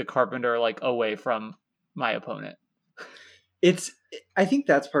just take the Carpenter away from my opponent. I think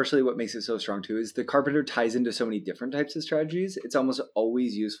that's partially what makes it so strong too, is the Carpenter ties into so many different types of strategies. It's almost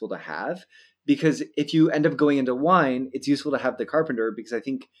always useful to have, because if you end up going into wine, it's useful to have the Carpenter, because I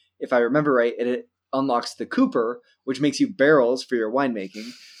think if I remember right, it unlocks the Cooper, which makes you barrels for your winemaking.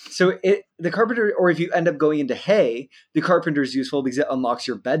 So the Carpenter, or if you end up going into hay, the Carpenter is useful because it unlocks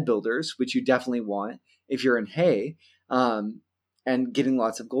your bed builders, which you definitely want if you're in hay, and getting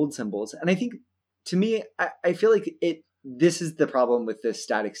lots of gold symbols. And I think, to me, I feel like this is the problem with this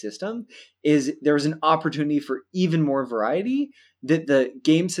static system, is there's an opportunity for even more variety that the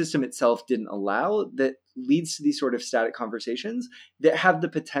game system itself didn't allow, that leads to these sort of static conversations that have the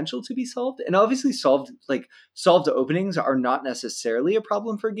potential to be solved. And obviously solved openings are not necessarily a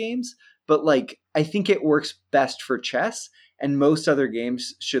problem for games, but I think it works best for chess, and most other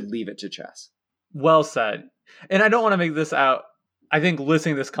games should leave it to chess. Well said. And I don't want to make this out. I think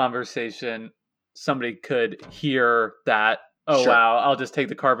listening to this conversation, somebody could hear that, oh, sure, wow, I'll just take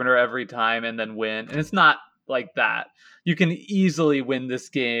the Carpenter every time and then win. And it's not like that. You can easily win this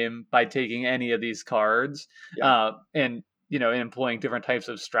game by taking any of these cards, and employing different types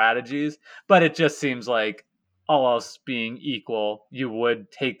of strategies. But it just seems like all else being equal, you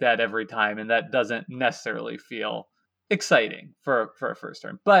would take that every time, and that doesn't necessarily feel exciting for a first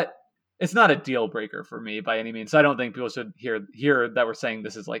turn. But it's not a deal breaker for me by any means. So I don't think people should hear that we're saying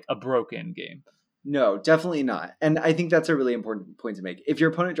this is like a broken game. No, definitely not. And I think that's a really important point to make. If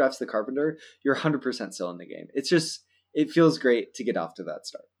your opponent drafts the Carpenter, you're 100% still in the game. It's just, it feels great to get off to that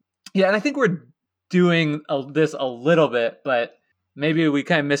start. Yeah, and I think we're doing this a little bit, but maybe we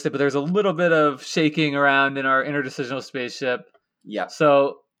kind of missed it. But there's a little bit of shaking around in our interdecisional spaceship. Yeah.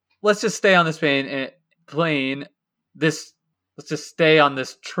 So let's just stay on this plane. Let's just stay on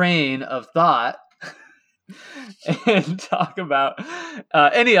this train of thought and talk about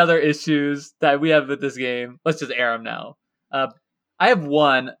any other issues that we have with this game. Let's just air them now. I have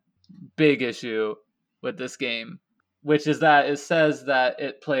one big issue with this game, which is that it says that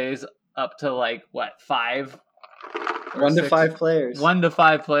it plays up to like what, 5? 1 to 5 players. 1 to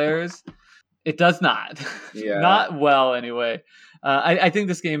 5 players. It does not. Yeah. Not well anyway. I think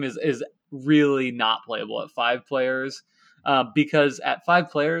this game is really not playable at 5 players because at 5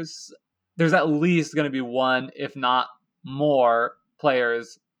 players, there's at least going to be one, if not more,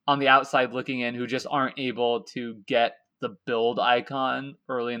 players on the outside looking in who just aren't able to get the build icon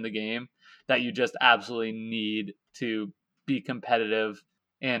early in the game that you just absolutely need to be competitive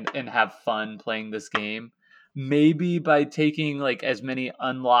and have fun playing this game. Maybe by taking like as many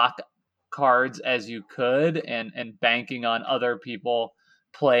unlock cards as you could and banking on other people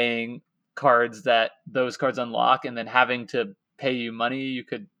playing cards that those cards unlock and then having to pay you money, you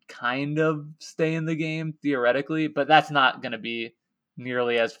could kind of stay in the game theoretically, but that's not going to be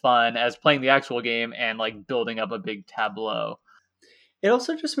nearly as fun as playing the actual game and like building up a big tableau. It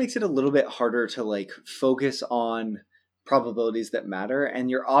also just makes it a little bit harder to like focus on probabilities that matter and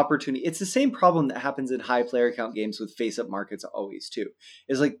your opportunity. It's the same problem that happens in high player count games with face up markets always too.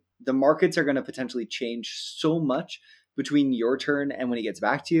 Is like the markets are going to potentially change so much between your turn and when it gets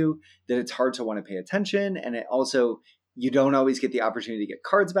back to you that it's hard to want to pay attention. And it also, you don't always get the opportunity to get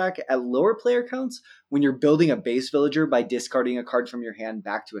cards back at lower player counts. When you're building a base villager by discarding a card from your hand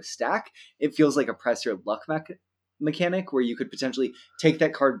back to a stack, it feels like a press your luck mechanic where you could potentially take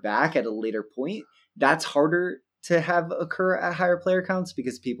that card back at a later point. That's harder to have occur at higher player counts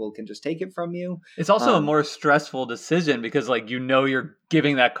because people can just take it from you. It's also a more stressful decision because like, you're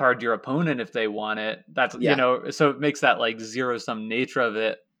giving that card to your opponent if they want it. That's, so it makes that like zero sum nature of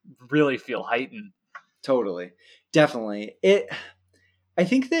it really feel heightened. Totally. Definitely. I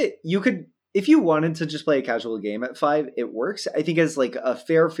think that you could, if you wanted to just play a casual game at 5, it works. I think as like a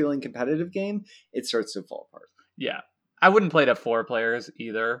fair feeling competitive game, it starts to fall apart. Yeah. I wouldn't play it at 4 players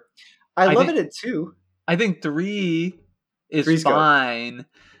either. I love it at 2. I think 3 is 3's fine. Good.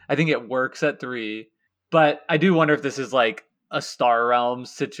 I think it works at 3. But I do wonder if this is like a Star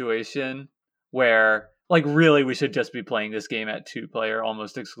Realms situation where like really we should just be playing this game at 2 player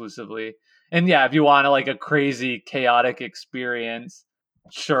almost exclusively. And yeah, if you want like a crazy chaotic experience,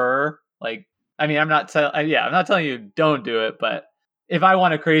 sure. Like, I mean, I'm not telling you don't do it, but if I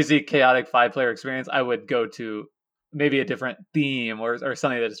want a crazy chaotic 5 player experience, I would go to maybe a different theme or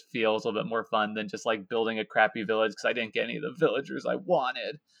something that just feels a little bit more fun than just like building a crappy village because I didn't get any of the villagers I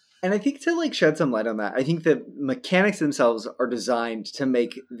wanted. And I think to like shed some light on that, I think the mechanics themselves are designed to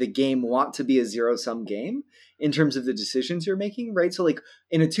make the game want to be a zero-sum game in terms of the decisions you're making, right? So like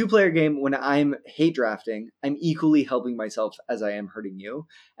in a 2-player game, when I'm hate drafting, I'm equally helping myself as I am hurting you.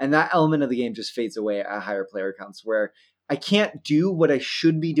 And that element of the game just fades away at higher player counts where I can't do what I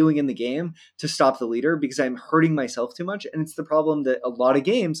should be doing in the game to stop the leader because I'm hurting myself too much. And it's the problem that a lot of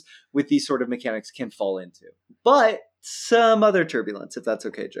games with these sort of mechanics can fall into. But some other turbulence, if that's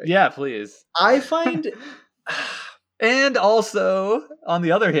okay, Jake. Yeah, please. I find... And also, on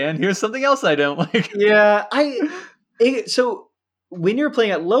the other hand, here's something else I don't like. Yeah, so when you're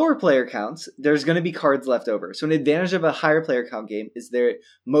playing at lower player counts, there's going to be cards left over. So an advantage of a higher player count game is that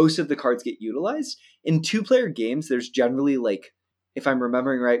most of the cards get utilized. In 2-player games, there's generally like, if I'm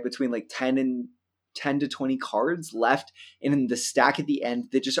remembering right, between like 10 to 20 cards left in the stack at the end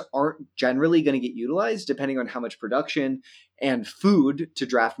that just aren't generally going to get utilized depending on how much production and food to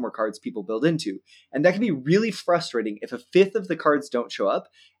draft more cards people build into. And that can be really frustrating if a fifth of the cards don't show up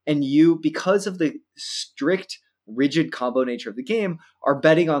and you, because of the strict rigid combo nature of the game, are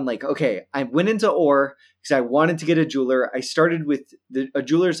betting on like, okay, I went into ore because I wanted to get a jeweler. I started with a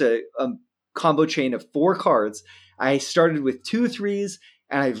jeweler's a combo chain of 4 cards. I started with 2 3s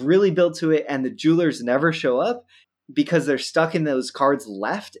and I've really built to it, and the jewelers never show up because they're stuck in those cards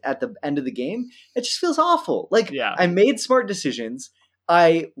left at the end of the game. It just feels awful. Like, yeah. I made smart decisions.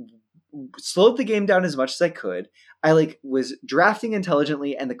 I slowed the game down as much as I could. I like was drafting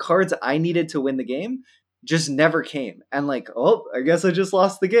intelligently, and the cards I needed to win the game just never came. And like, oh, I guess I just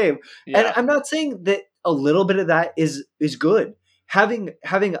lost the game. Yeah. And I'm not saying that a little bit of that is good. Having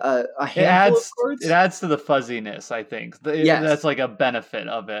a handful of cards. It adds to the fuzziness, I think. Yes. That's like a benefit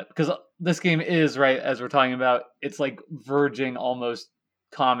of it. Because this game is, right, as we're talking about, it's like verging almost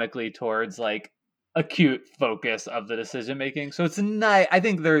comically towards like acute focus of the decision making. So it's nice. I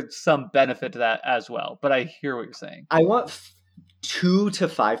think there's some benefit to that as well. But I hear what you're saying. I want 2 to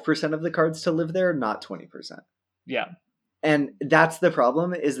 5% of the cards to live there, not 20%. Yeah. And that's the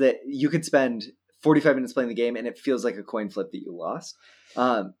problem, is that you could spend 45 minutes playing the game and it feels like a coin flip that you lost.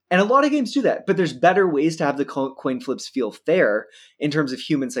 And a lot of games do that, but there's better ways to have the coin flips feel fair in terms of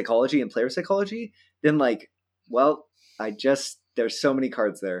human psychology and player psychology than like, well, there's so many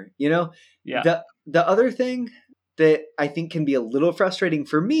cards there, you know? Yeah. The other thing that I think can be a little frustrating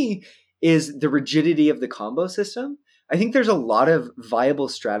for me is the rigidity of the combo system. I think there's a lot of viable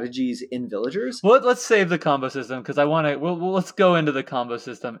strategies in Villagers. Well, let's save the combo system because I want to. Let's go into the combo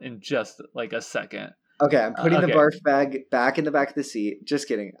system in just like a second. Okay, I'm putting the barf bag back in the back of the seat. Just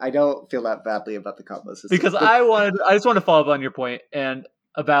kidding. I don't feel that badly about the combo system. Because I just want to follow up on your point and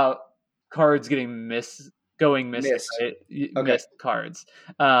about cards getting missed. Right? Missed cards.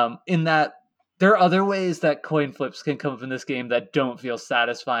 In that there are other ways that coin flips can come from this game that don't feel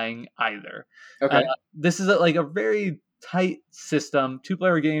satisfying either. Okay. This is like a very tight system.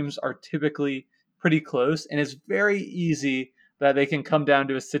 2-player games are typically pretty close, and it's very easy that they can come down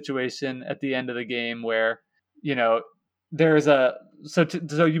to a situation at the end of the game where, you know, there's a so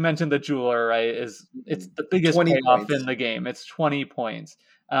you mentioned the jeweler, right? It's the biggest payoff in the game. It's 20 points,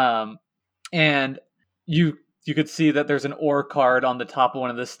 and you could see that there's an ore card on the top of one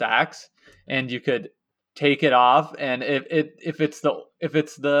of the stacks, and you could take it off, and if it's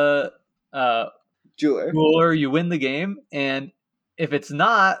the jeweler, you win the game, and if it's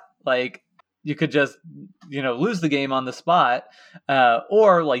not, like, you could just lose the game on the spot,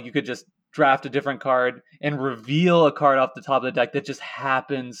 or like you could just draft a different card and reveal a card off the top of the deck that just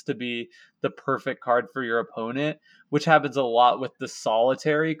happens to be the perfect card for your opponent, which happens a lot with the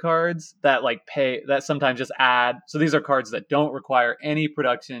solitary cards that that sometimes just add. So these are cards that don't require any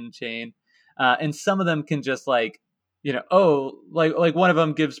production chain, and some of them can just like one of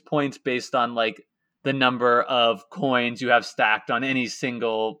them gives points based on like the number of coins you have stacked on any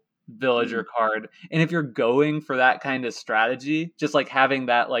single villager card. And if you're going for that kind of strategy, just like having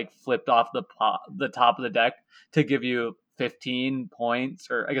that like flipped off the top of the deck to give you 15 points,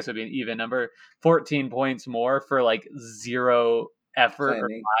 or I guess it'd be an even number, 14 points more for like zero effort or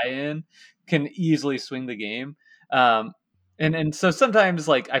buy-in, can easily swing the game. And so sometimes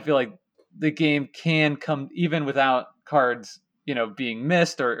like I feel like the game can come even without cards being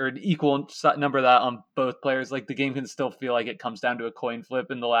missed, or an equal number of that on both players. Like the game can still feel like it comes down to a coin flip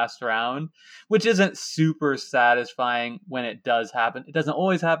in the last round, which isn't super satisfying when it does happen. It doesn't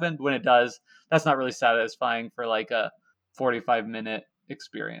always happen, but when it does, that's not really satisfying for like a 45-minute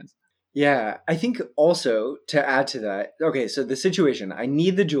experience. Yeah, I think also to add to that, okay, so the situation, I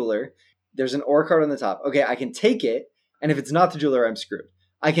need the jeweler, there's an ore card on the top. Okay, I can take it, and if it's not the jeweler, I'm screwed.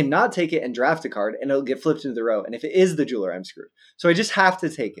 I cannot take it and draft a card, and it'll get flipped into the row. And if it is the jeweler, I'm screwed. So I just have to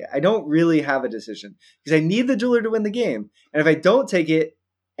take it. I don't really have a decision because I need the jeweler to win the game. And if I don't take it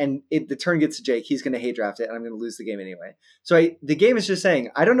and the turn gets to Jake, he's going to hate draft it, and I'm going to lose the game anyway. So the game is just saying,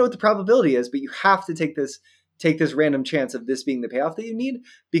 I don't know what the probability is, but you have to take this random chance of this being the payoff that you need,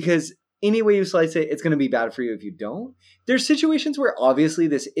 because any way you slice it, it's going to be bad for you if you don't. There's situations where obviously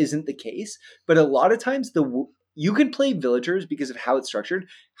this isn't the case, but a lot of times you can play Villagers because of how it's structured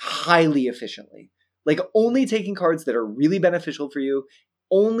highly efficiently. Like only taking cards that are really beneficial for you,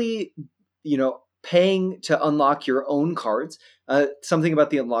 only, paying to unlock your own cards. Something about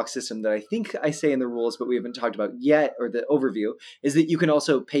the unlock system that I think I say in the rules, but we haven't talked about yet, or the overview, is that you can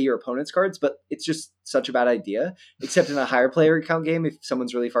also pay your opponent's cards, but it's just such a bad idea. Except in a higher player count game, if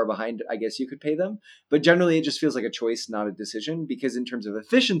someone's really far behind, I guess you could pay them. But generally, it just feels like a choice, not a decision, because in terms of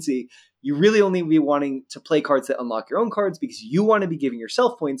efficiency, you really only be wanting to play cards that unlock your own cards because you want to be giving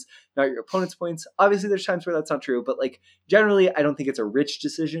yourself points, not your opponent's points. Obviously, there's times where that's not true, but like generally, I don't think it's a rich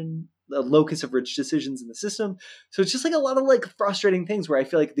decision, a locus of rich decisions in the system. So it's just like a lot of like frustrating things where I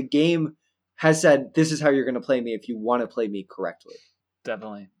feel like the game has said, this is how you're going to play me if you want to play me correctly.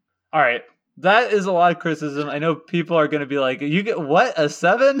 Definitely. All right. That is a lot of criticism. I know people are going to be like, you get what, a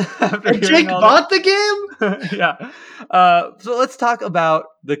 7? And Jake bought the game? Yeah. So let's talk about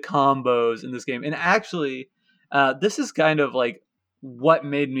the combos in this game. And actually, this is kind of like what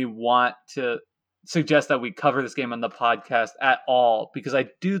made me want to suggest that we cover this game on the podcast at all, because I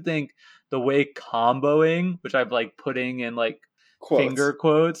do think the way comboing, which I'm like putting in like finger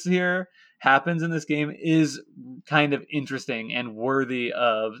quotes here, happens in this game is kind of interesting and worthy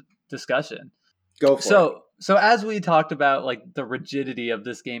of discussion. Go for it. So as we talked about, like, the rigidity of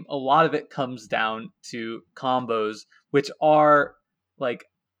this game, a lot of it comes down to combos, which are, like,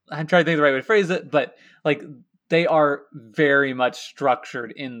 I'm trying to think of the right way to phrase it, but like they are very much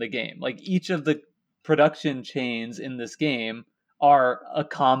structured in the game. Like, each of the production chains in this game are a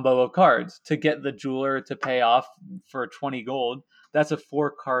combo of cards. To get the jeweler to pay off for 20 gold, that's a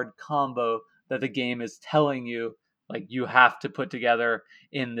 4-card combo that the game is telling you, like, you have to put together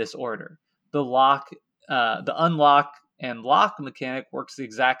in this order. The unlock and lock mechanic works the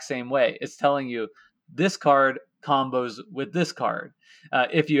exact same way. It's telling you this card combos with this card.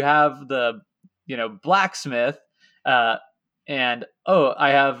 If you have the, blacksmith, and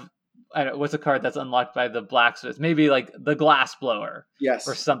what's a card that's unlocked by the blacksmith? Maybe like the glass blower, yes,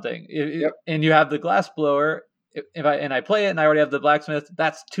 or something. Yep. And you have the glass blower. If I play it and I already have the blacksmith,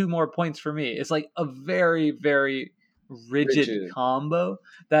 that's 2 more points for me. It's like a very, very rigid combo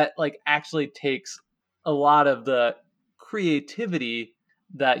that, like, actually takes a lot of the creativity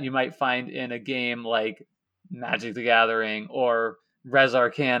that you might find in a game like Magic the Gathering or Res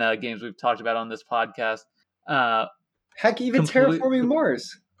Arcana, games we've talked about on this podcast. Heck, even Terraforming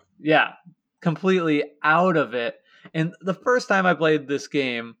Mars. Yeah, completely out of it. And the first time I played this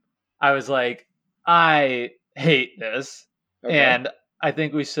game, I was like, I hate this. Okay. And I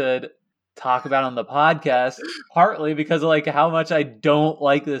think we should talk about it on the podcast, partly because of, like, how much I don't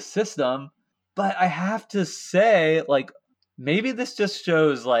like this system. But I have to say, like, maybe this just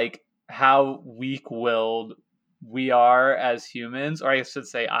shows, like, how weak-willed we are as humans, or I should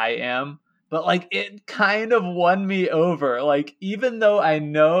say I am. But, like, it kind of won me over. Like, even though I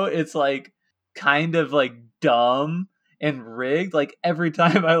know it's, like, kind of, like, dumb and rigged, like, every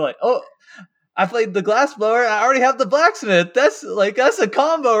time I played the glass blower, I already have the blacksmith. That's a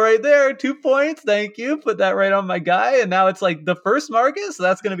combo right there. 2 points, thank you. Put that right on my guy. And now it's like the first market, so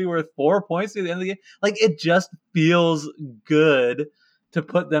that's going to be worth 4 points at the end of the game. Like, it just feels good to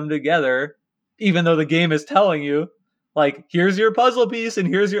put them together, even though the game is telling you, like, here's your puzzle piece and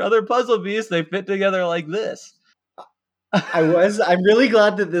here's your other puzzle piece. They fit together like this. I'm really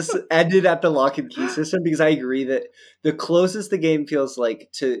glad that this ended at the lock and key system, because I agree that the closest the game feels like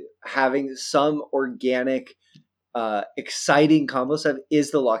to having some organic, exciting combo stuff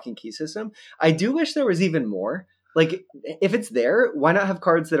is the lock and key system. I do wish there was even more. Like, if it's there, why not have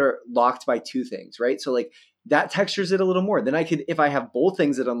cards that are locked by 2 things, right? So, like, that textures it a little more. Then I could, if I have both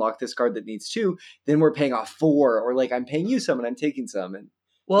things that unlock this card that needs 2, then we're paying off 4, or like I'm paying you some and I'm taking some. And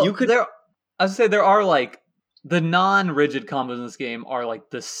you could. I was say there are, like, the non-rigid combos in this game are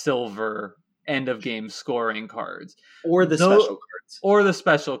like the silver end of game scoring cards, or the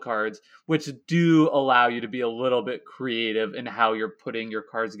special cards, which do allow you to be a little bit creative in how you're putting your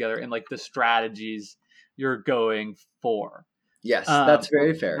cards together and, like, the strategies you're going for. Yes, that's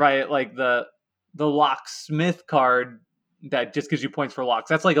very fair. Right, like the locksmith card that just gives you points for locks.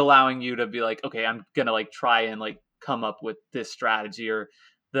 That's, like, allowing you to be like, okay, I'm gonna, like, try and, like, come up with this strategy, or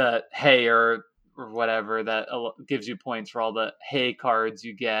the hay or whatever that gives you points for all the hay cards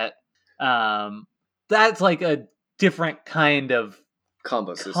you get. That's like a different kind of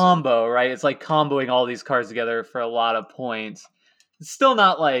combo, right? It's like comboing all these cards together for a lot of points. It's still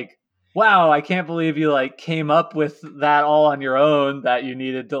not like, wow, I can't believe you, like, came up with that all on your own, that you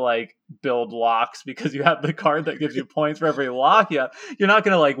needed to, like, build locks because you have the card that gives you points for every lock you have. You're not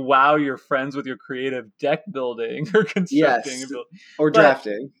going to, like, wow your friends with your creative deck building or constructing. Yes, or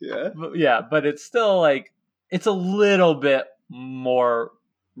drafting. Yeah. But it's still, like, it's a little bit more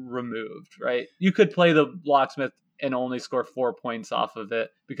removed, right? You could play the locksmith and only score 4 points off of it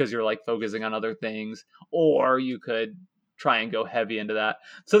because you're, like, focusing on other things, or you could try and go heavy into that.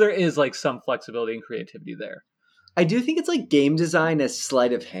 So there is, like, some flexibility and creativity there. I do think it's like game design as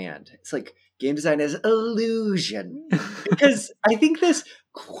sleight of hand. It's like game design as illusion. Because I think this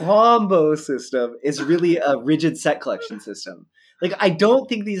combo system is really a rigid set collection system. Like, I don't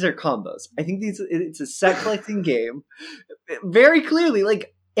think these are combos. I think it's a set collecting game. Very clearly,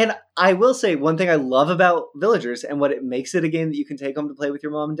 like, and I will say one thing I love about Villagers, and what it makes it a game that you can take home to play with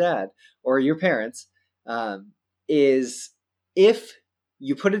your mom and dad or your parents, is if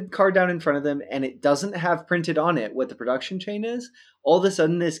you put a card down in front of them and it doesn't have printed on it what the production chain is, all of a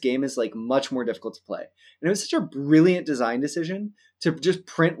sudden this game is, like, much more difficult to play. And it was such a brilliant design decision to just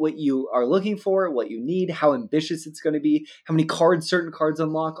print what you are looking for, what you need, how ambitious it's going to be, how many cards certain cards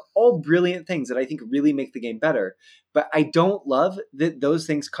unlock, all brilliant things that I think really make the game better. But I don't love that those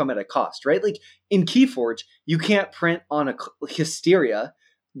things come at a cost, right? Like, in Keyforge, you can't print on a Hysteria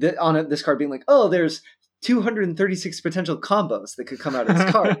this card being like, oh, there's 236 potential combos that could come out of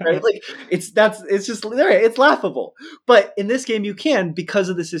this card, right? Like it's just it's laughable. But in this game you can, because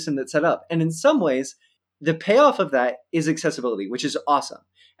of the system that's set up. And in some ways, the payoff of that is accessibility, which is awesome.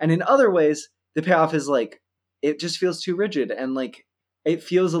 And in other ways, the payoff is like it just feels too rigid, and like it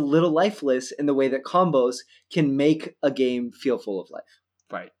feels a little lifeless in the way that combos can make a game feel full of life.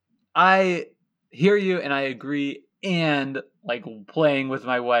 Right. I hear you and I agree. And like playing with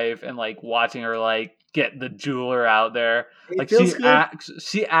my wife and like watching her like get the jeweler out there. Like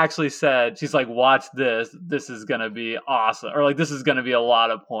she actually said, she's like, watch this. This is gonna be awesome. Or like this is gonna be a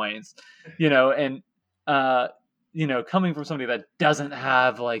lot of points. And coming from somebody that doesn't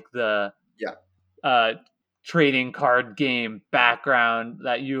have like the trading card game background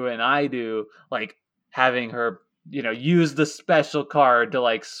that you and I do, like having her, use the special card to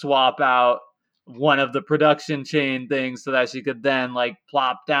like swap out one of the production chain things so that she could then like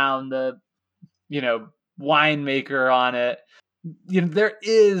plop down the, winemaker on it. There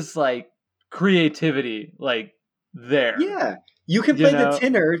is like creativity like there. Yeah. You can play the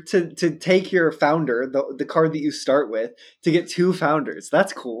tinner to take your founder, the card that you start with, to get 2 founders.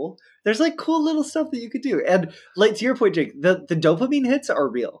 That's cool. There's like cool little stuff that you could do. And like to your point, Jake, the dopamine hits are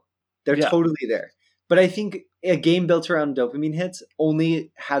real. They're totally there. But I think a game built around dopamine hits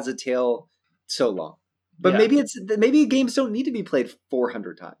only has a tail so long. But maybe games don't need to be played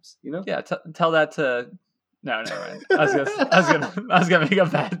 400 times, Yeah, tell that to no, never mind. I was gonna make a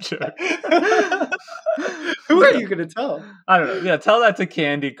bad joke. Who are you gonna tell? I don't know. Yeah, tell that to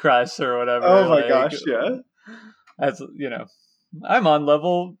Candy Crush or whatever. Oh my gosh, yeah. As I'm on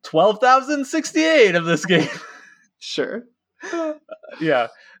level 12,068 of this game. Sure. Yeah.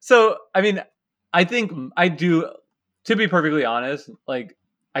 So I mean, I think I do. To be perfectly honest, like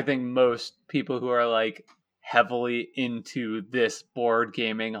I think most people who are like heavily into this board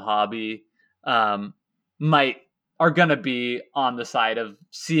gaming hobby are gonna be on the side of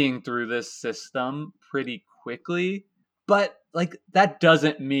seeing through this system pretty quickly. But like that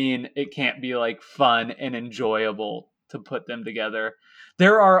doesn't mean it can't be like fun and enjoyable to put them together.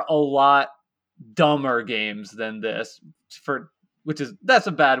 There are a lot dumber games than this, that's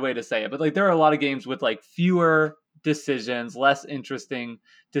a bad way to say it, but like there are a lot of games with like fewer decisions, less interesting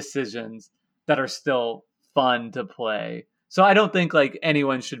decisions that are still fun to play. So I don't think like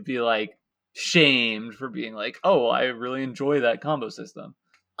anyone should be like shamed for being like, oh, I really enjoy that combo system.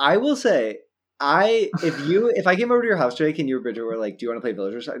 I will say, if I came over to your house, Jake, and you and Bridget were like, do you want to play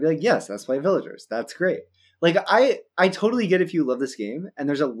Villagers? I'd be like, yes, let's play Villagers. That's great. Like I totally get if you love this game, and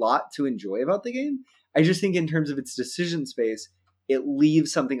there's a lot to enjoy about the game. I just think in terms of its decision space, it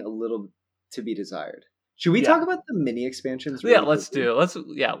leaves something a little to be desired. Should we talk about the mini expansions? Really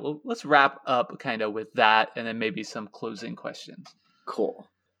let's wrap up kind of with that, and then maybe some closing questions. Cool.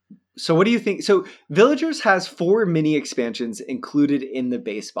 So what do you think? So Villagers has 4 mini expansions included in the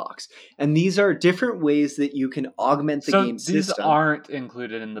base box. And these are different ways that you can augment the game system. These aren't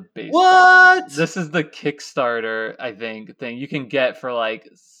included in the base box. What? This is the Kickstarter, I think, thing you can get for like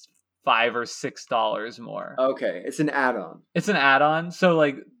 $5 or $6 more. Okay, it's an add-on. It's an add-on. So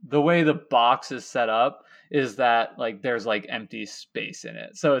like the way the box is set up is that like there's like empty space in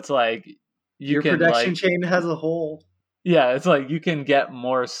it. So it's like your production chain has a hole. Yeah, it's like you can get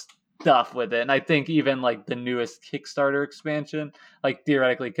more stuff with it. And I think even like the newest Kickstarter expansion, like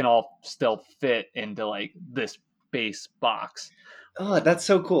theoretically can all still fit into like this base box. Oh, that's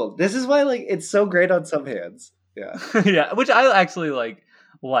so cool. This is why like it's so great on some hands. Yeah. Yeah, which I actually like.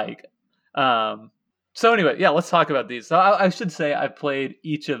 So anyway, yeah, let's talk about these. So I should say I've played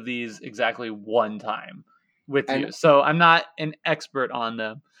each of these exactly one time with you. So I'm not an expert on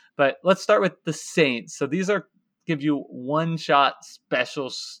them, but let's start with the Saints. So these give you one-shot special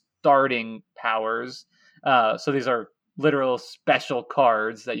starting powers. So these are literal special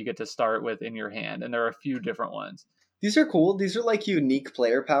cards that you get to start with in your hand, and there are a few different ones. These are cool. These are like unique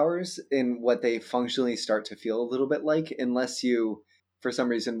player powers in what they functionally start to feel a little bit like, unless you, for some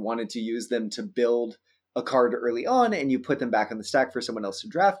reason, wanted to use them to build a card early on and you put them back on the stack for someone else to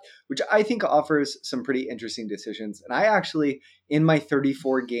draft, which I think offers some pretty interesting decisions. And I actually, in my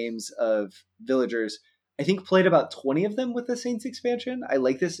 34 games of Villagers, I think played about 20 of them with the Saints expansion. I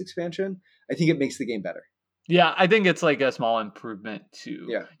like this expansion. I think it makes the game better. Yeah, I think it's like a small improvement too.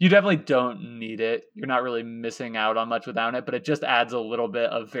 Yeah. You definitely don't need it. You're not really missing out on much without it, but it just adds a little bit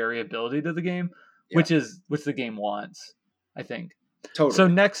of variability to the game, which the game wants, I think. Totally. So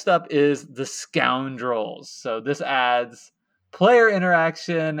next up is the Scoundrels. So this adds player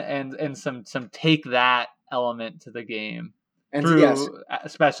interaction and some take that element to the game. And through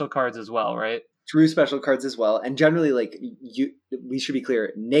special cards as well, right? True special cards as well, and generally, like we should be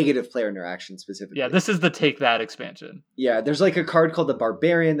clear, negative player interaction specifically. Yeah, this is the Take That expansion. Yeah, there's like a card called the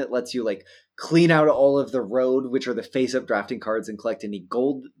Barbarian that lets you like clean out all of the road, which are the face-up drafting cards, and collect any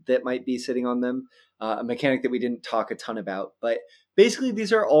gold that might be sitting on them. A mechanic that we didn't talk a ton about, but basically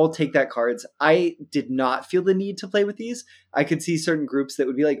these are all Take That cards. I did not feel the need to play with these. I could see certain groups that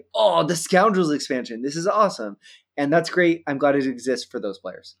would be like, "Oh, the Scoundrels expansion, this is awesome." And that's great. I'm glad it exists for those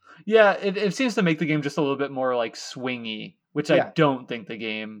players. Yeah, it seems to make the game just a little bit more like swingy, which Yeah. I don't think the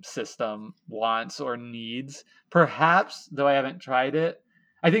game system wants or needs. Perhaps, though I haven't tried it,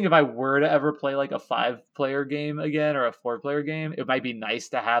 I think if I were to ever play like a 5-player game again or a 4-player game, it might be nice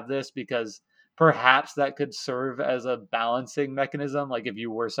to have this because perhaps that could serve as a balancing mechanism. Like if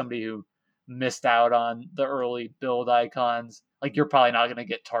you were somebody who missed out on the early build icons, like you're probably not going to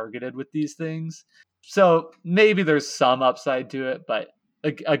get targeted with these things. So maybe there's some upside to it, but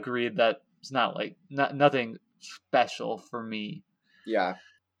agreed that it's not like nothing special for me. Yeah.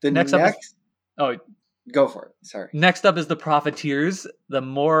 The Next up is, go for it. Sorry. Next up is the Profiteers, the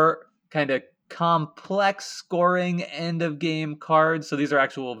more kind of complex scoring end of game cards. So these are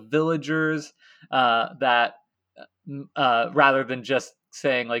actual villagers that rather than just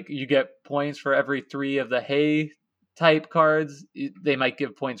saying like you get points for every 3 of the hay type cards, they might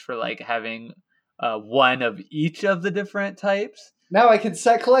give points for like having 1 of each of the different types. Now I can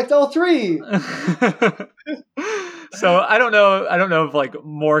collect all 3. So I don't know if like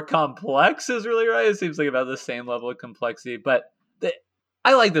more complex is really right. It seems like about the same level of complexity, but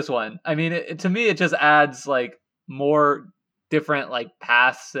I like this one. I mean, to me, it just adds like more different like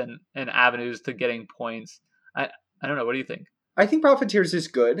paths and avenues to getting points. I don't know. What do you think? I think Profiteers is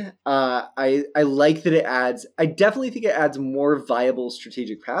good. I like that it adds. I definitely think it adds more viable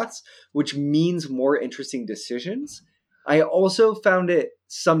strategic paths, which means more interesting decisions. I also found it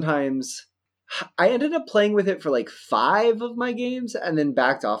sometimes. I ended up playing with it for like 5 of my games and then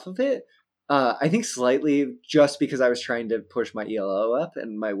backed off of it. I think slightly just because I was trying to push my ELO up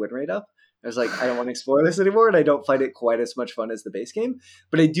and my win rate up. I was like, I don't want to explore this anymore, and I don't find it quite as much fun as the base game.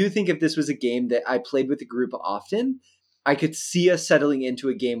 But I do think if this was a game that I played with the group often, I could see us settling into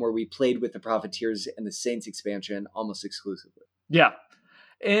a game where we played with the Profiteers and the Saints expansion almost exclusively. Yeah.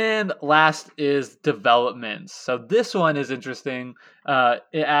 And last is developments. So this one is interesting.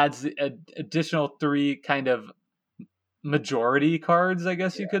 It adds an additional 3 kind of majority cards, I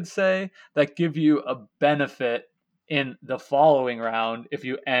guess you could say, that give you a benefit in the following round if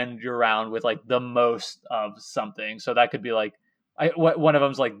you end your round with like the most of something. So that could be like one of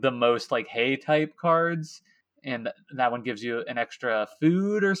them's like the most like hay type cards, and that one gives you an extra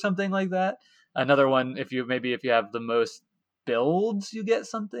food or something like that. Another one, if you have the most builds, you get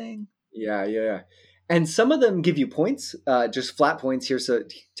something. Yeah. And some of them give you points, just flat points here. So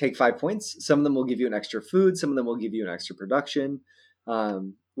take 5 points. Some of them will give you an extra food. Some of them will give you an extra production.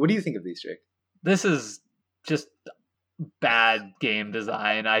 What do you think of these, Jake? This is just bad game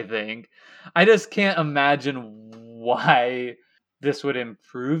design, I think. I just can't imagine why this would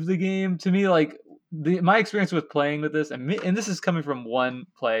improve the game. To me, like my experience with playing with this, and this is coming from one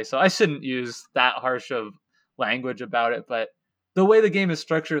play, so I shouldn't use that harsh of language about it, but the way the game is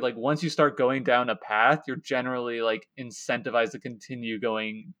structured, like once you start going down a path, you're generally like incentivized to continue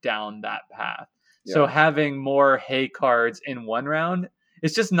going down that path. Yeah. So having more hay cards in one round,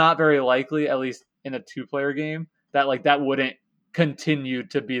 it's just not very likely, at least in a 2-player game, that like that wouldn't continue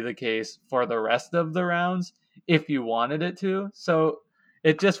to be the case for the rest of the rounds if you wanted it to. So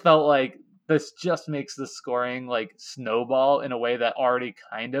it just felt like this just makes the scoring like snowball in a way that already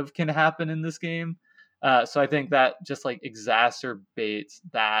kind of can happen in this game. So I think that just like exacerbates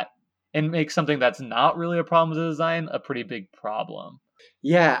that and makes something that's not really a problem with the design a pretty big problem.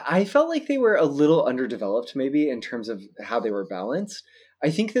 Yeah, I felt like they were a little underdeveloped maybe in terms of how they were balanced. I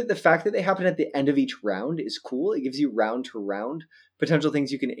think that the fact that they happen at the end of each round is cool. It gives you round to round potential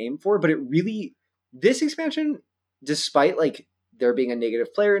things you can aim for, but this expansion, despite like there being a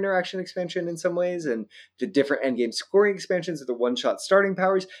negative player interaction expansion in some ways, and the different endgame scoring expansions of the one-shot starting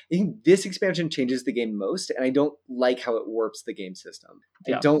powers, I think this expansion changes the game most, and I don't like how it warps the game system.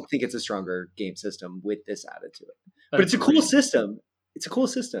 I don't think it's a stronger game system with this added to it. But it's a cool system. It's a cool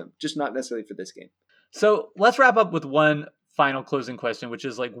system, just not necessarily for this game. So let's wrap up with one final closing question, which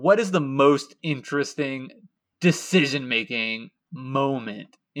is like, what is the most interesting decision-making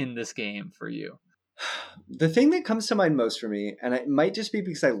moment in this game for you? The thing that comes to mind most for me, and it might just be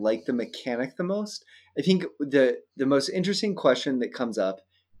because I like the mechanic the most, I think the most interesting question that comes up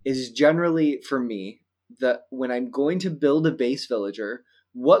is generally for me that when I'm going to build a base villager,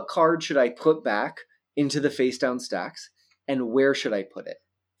 what card should I put back into the face down stacks and where should I put it?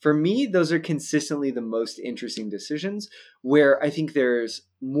 For me, those are consistently the most interesting decisions, where I think there's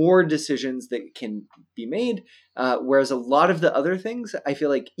more decisions that can be made. Whereas a lot of the other things, I feel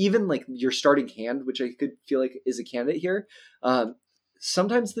like even like your starting hand, which I could feel like is a candidate here,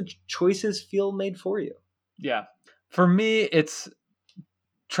 sometimes the choices feel made for you. Yeah. For me, it's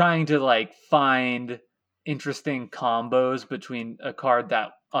trying to like find interesting combos between a card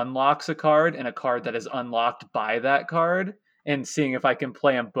that unlocks a card and a card that is unlocked by that card, and seeing if I can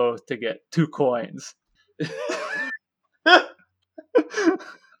play them both to get 2 coins. Oh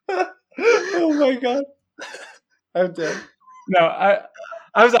my god. I'm dead. No,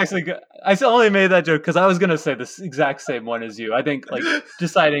 I was actually I only made that joke because I was gonna say the exact same one as you. I think like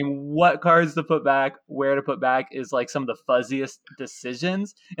deciding what cards to put back, where to put back, is like some of the fuzziest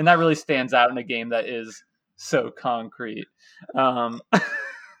decisions, and that really stands out in a game that is so concrete. I'm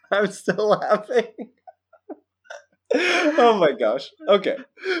still laughing. Oh my gosh. Okay,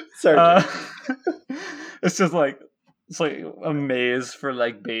 sorry. It's just like a maze for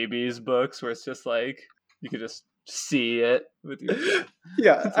like babies books where it's just like you could just see it with your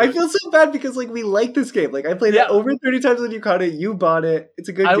Yeah, I feel so bad because like we like this game. Like I played it over 30 times when you caught it. You bought it. It's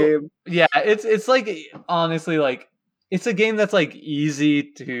a good game. Yeah, it's like honestly like it's a game that's like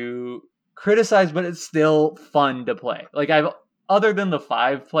easy to criticize, but it's still fun to play. Like other than the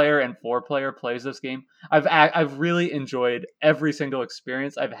 5-player and 4-player plays this game, I've really enjoyed every single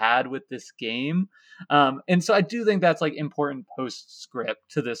experience I've had with this game, and so I do think that's like important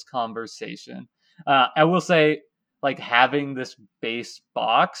postscript to this conversation. I will say, like having this base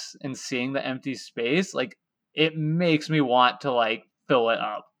box and seeing the empty space, like it makes me want to like fill it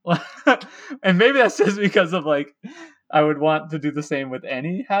up. And maybe that's just because of like I would want to do the same with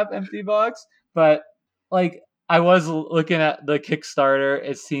any half empty box, but like I was looking at the Kickstarter,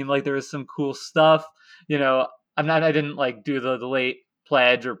 it seemed like there was some cool stuff. You know, I didn't like do the late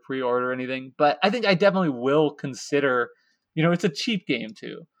pledge or pre-order or anything, but I think I definitely will consider, you know, it's a cheap game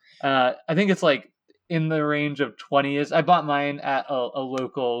too. I think it's like in the range of 20. I bought mine at a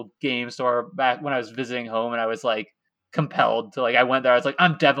local game store back when I was visiting home, and I was like compelled to like, I went there, I was like,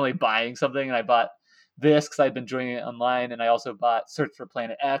 I'm definitely buying something, and I bought this because I've been enjoying it online, and I also bought Search for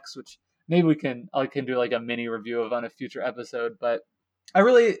Planet X, which maybe I can do like a mini review of on a future episode. But I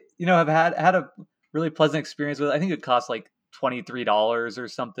really, you know, have had a really pleasant experience with it. I think it cost like $23 or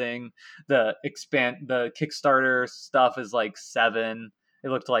something. The Kickstarter stuff is like $7. It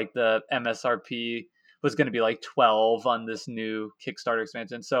looked like the MSRP was going to be like 12 on this new Kickstarter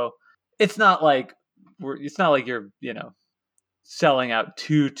expansion. So it's not like you're, you know, selling out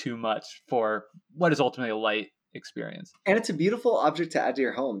too much for what is ultimately a light experience. And it's a beautiful object to add to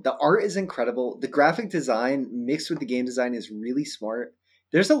your home. The art is incredible. The graphic design mixed with the game design is really smart.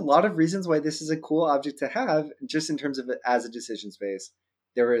 There's a lot of reasons why this is a cool object to have, just in terms of it as a decision space.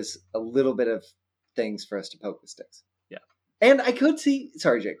 There is a little bit of things for us to poke with sticks. Yeah. And I could see,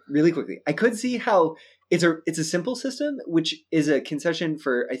 sorry, Jake, really quickly, I could see how it's a simple system, which is a concession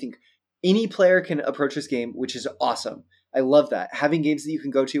for, I think, any player can approach this game, which is awesome. I love that. Having games that you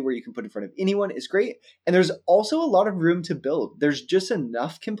can go to where you can put in front of anyone is great. And there's also a lot of room to build. There's just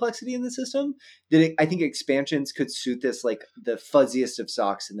enough complexity in the system that I think expansions could suit this like the fuzziest of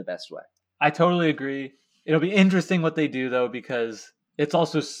socks in the best way. I totally agree. It'll be interesting what they do though, because it's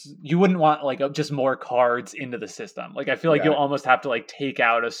also, you wouldn't want like just more cards into the system. Like I feel like you'll almost have to like take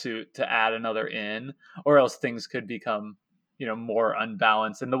out a suit to add another in, or else things could become, you know, more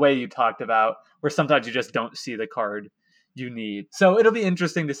unbalanced in the way you talked about, where sometimes you just don't see the card you need. So it'll be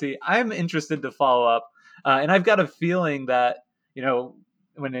interesting to see. I'm interested to follow up, and I've got a feeling that, you know,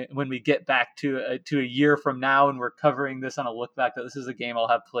 when we get back to a year from now and we're covering this on a look back, that this is a game I'll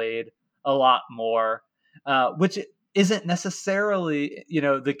have played a lot more, which isn't necessarily, you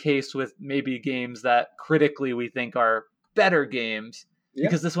know, the case with maybe games that critically we think are better games,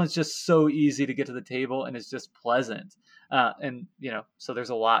 because this one's just so easy to get to the table and it's just pleasant, and you know, so there's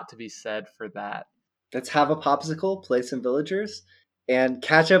a lot to be said for that. Let's have a popsicle, play some villagers, and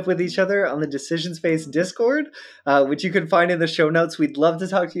catch up with each other on the Decision Space Discord, which you can find in the show notes. We'd love to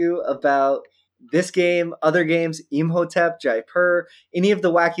talk to you about this game, other games, Imhotep, Jaipur, any of the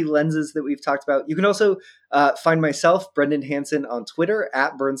wacky lenses that we've talked about. You can also find myself, Brendan Hansen, on Twitter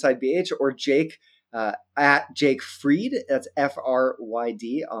at BurnsideBH, or Jake at Jake Fried. That's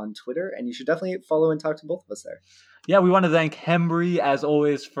FRYD on Twitter. And you should definitely follow and talk to both of us there. Yeah, we want to thank Hembry, as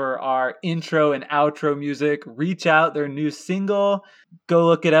always, for our intro and outro music. Reach Out, their new single. Go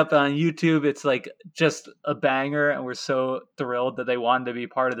look it up on YouTube. It's like just a banger, and we're so thrilled that they wanted to be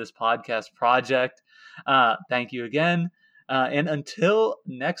part of this podcast project. Thank you again. And until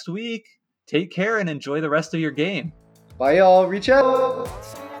next week, take care and enjoy the rest of your game. Bye, y'all. Reach out.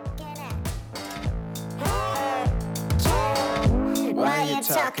 ain't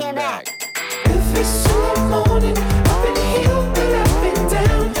talking back. Every single morning, up in the hill and up and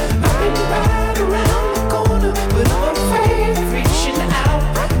down, up and down.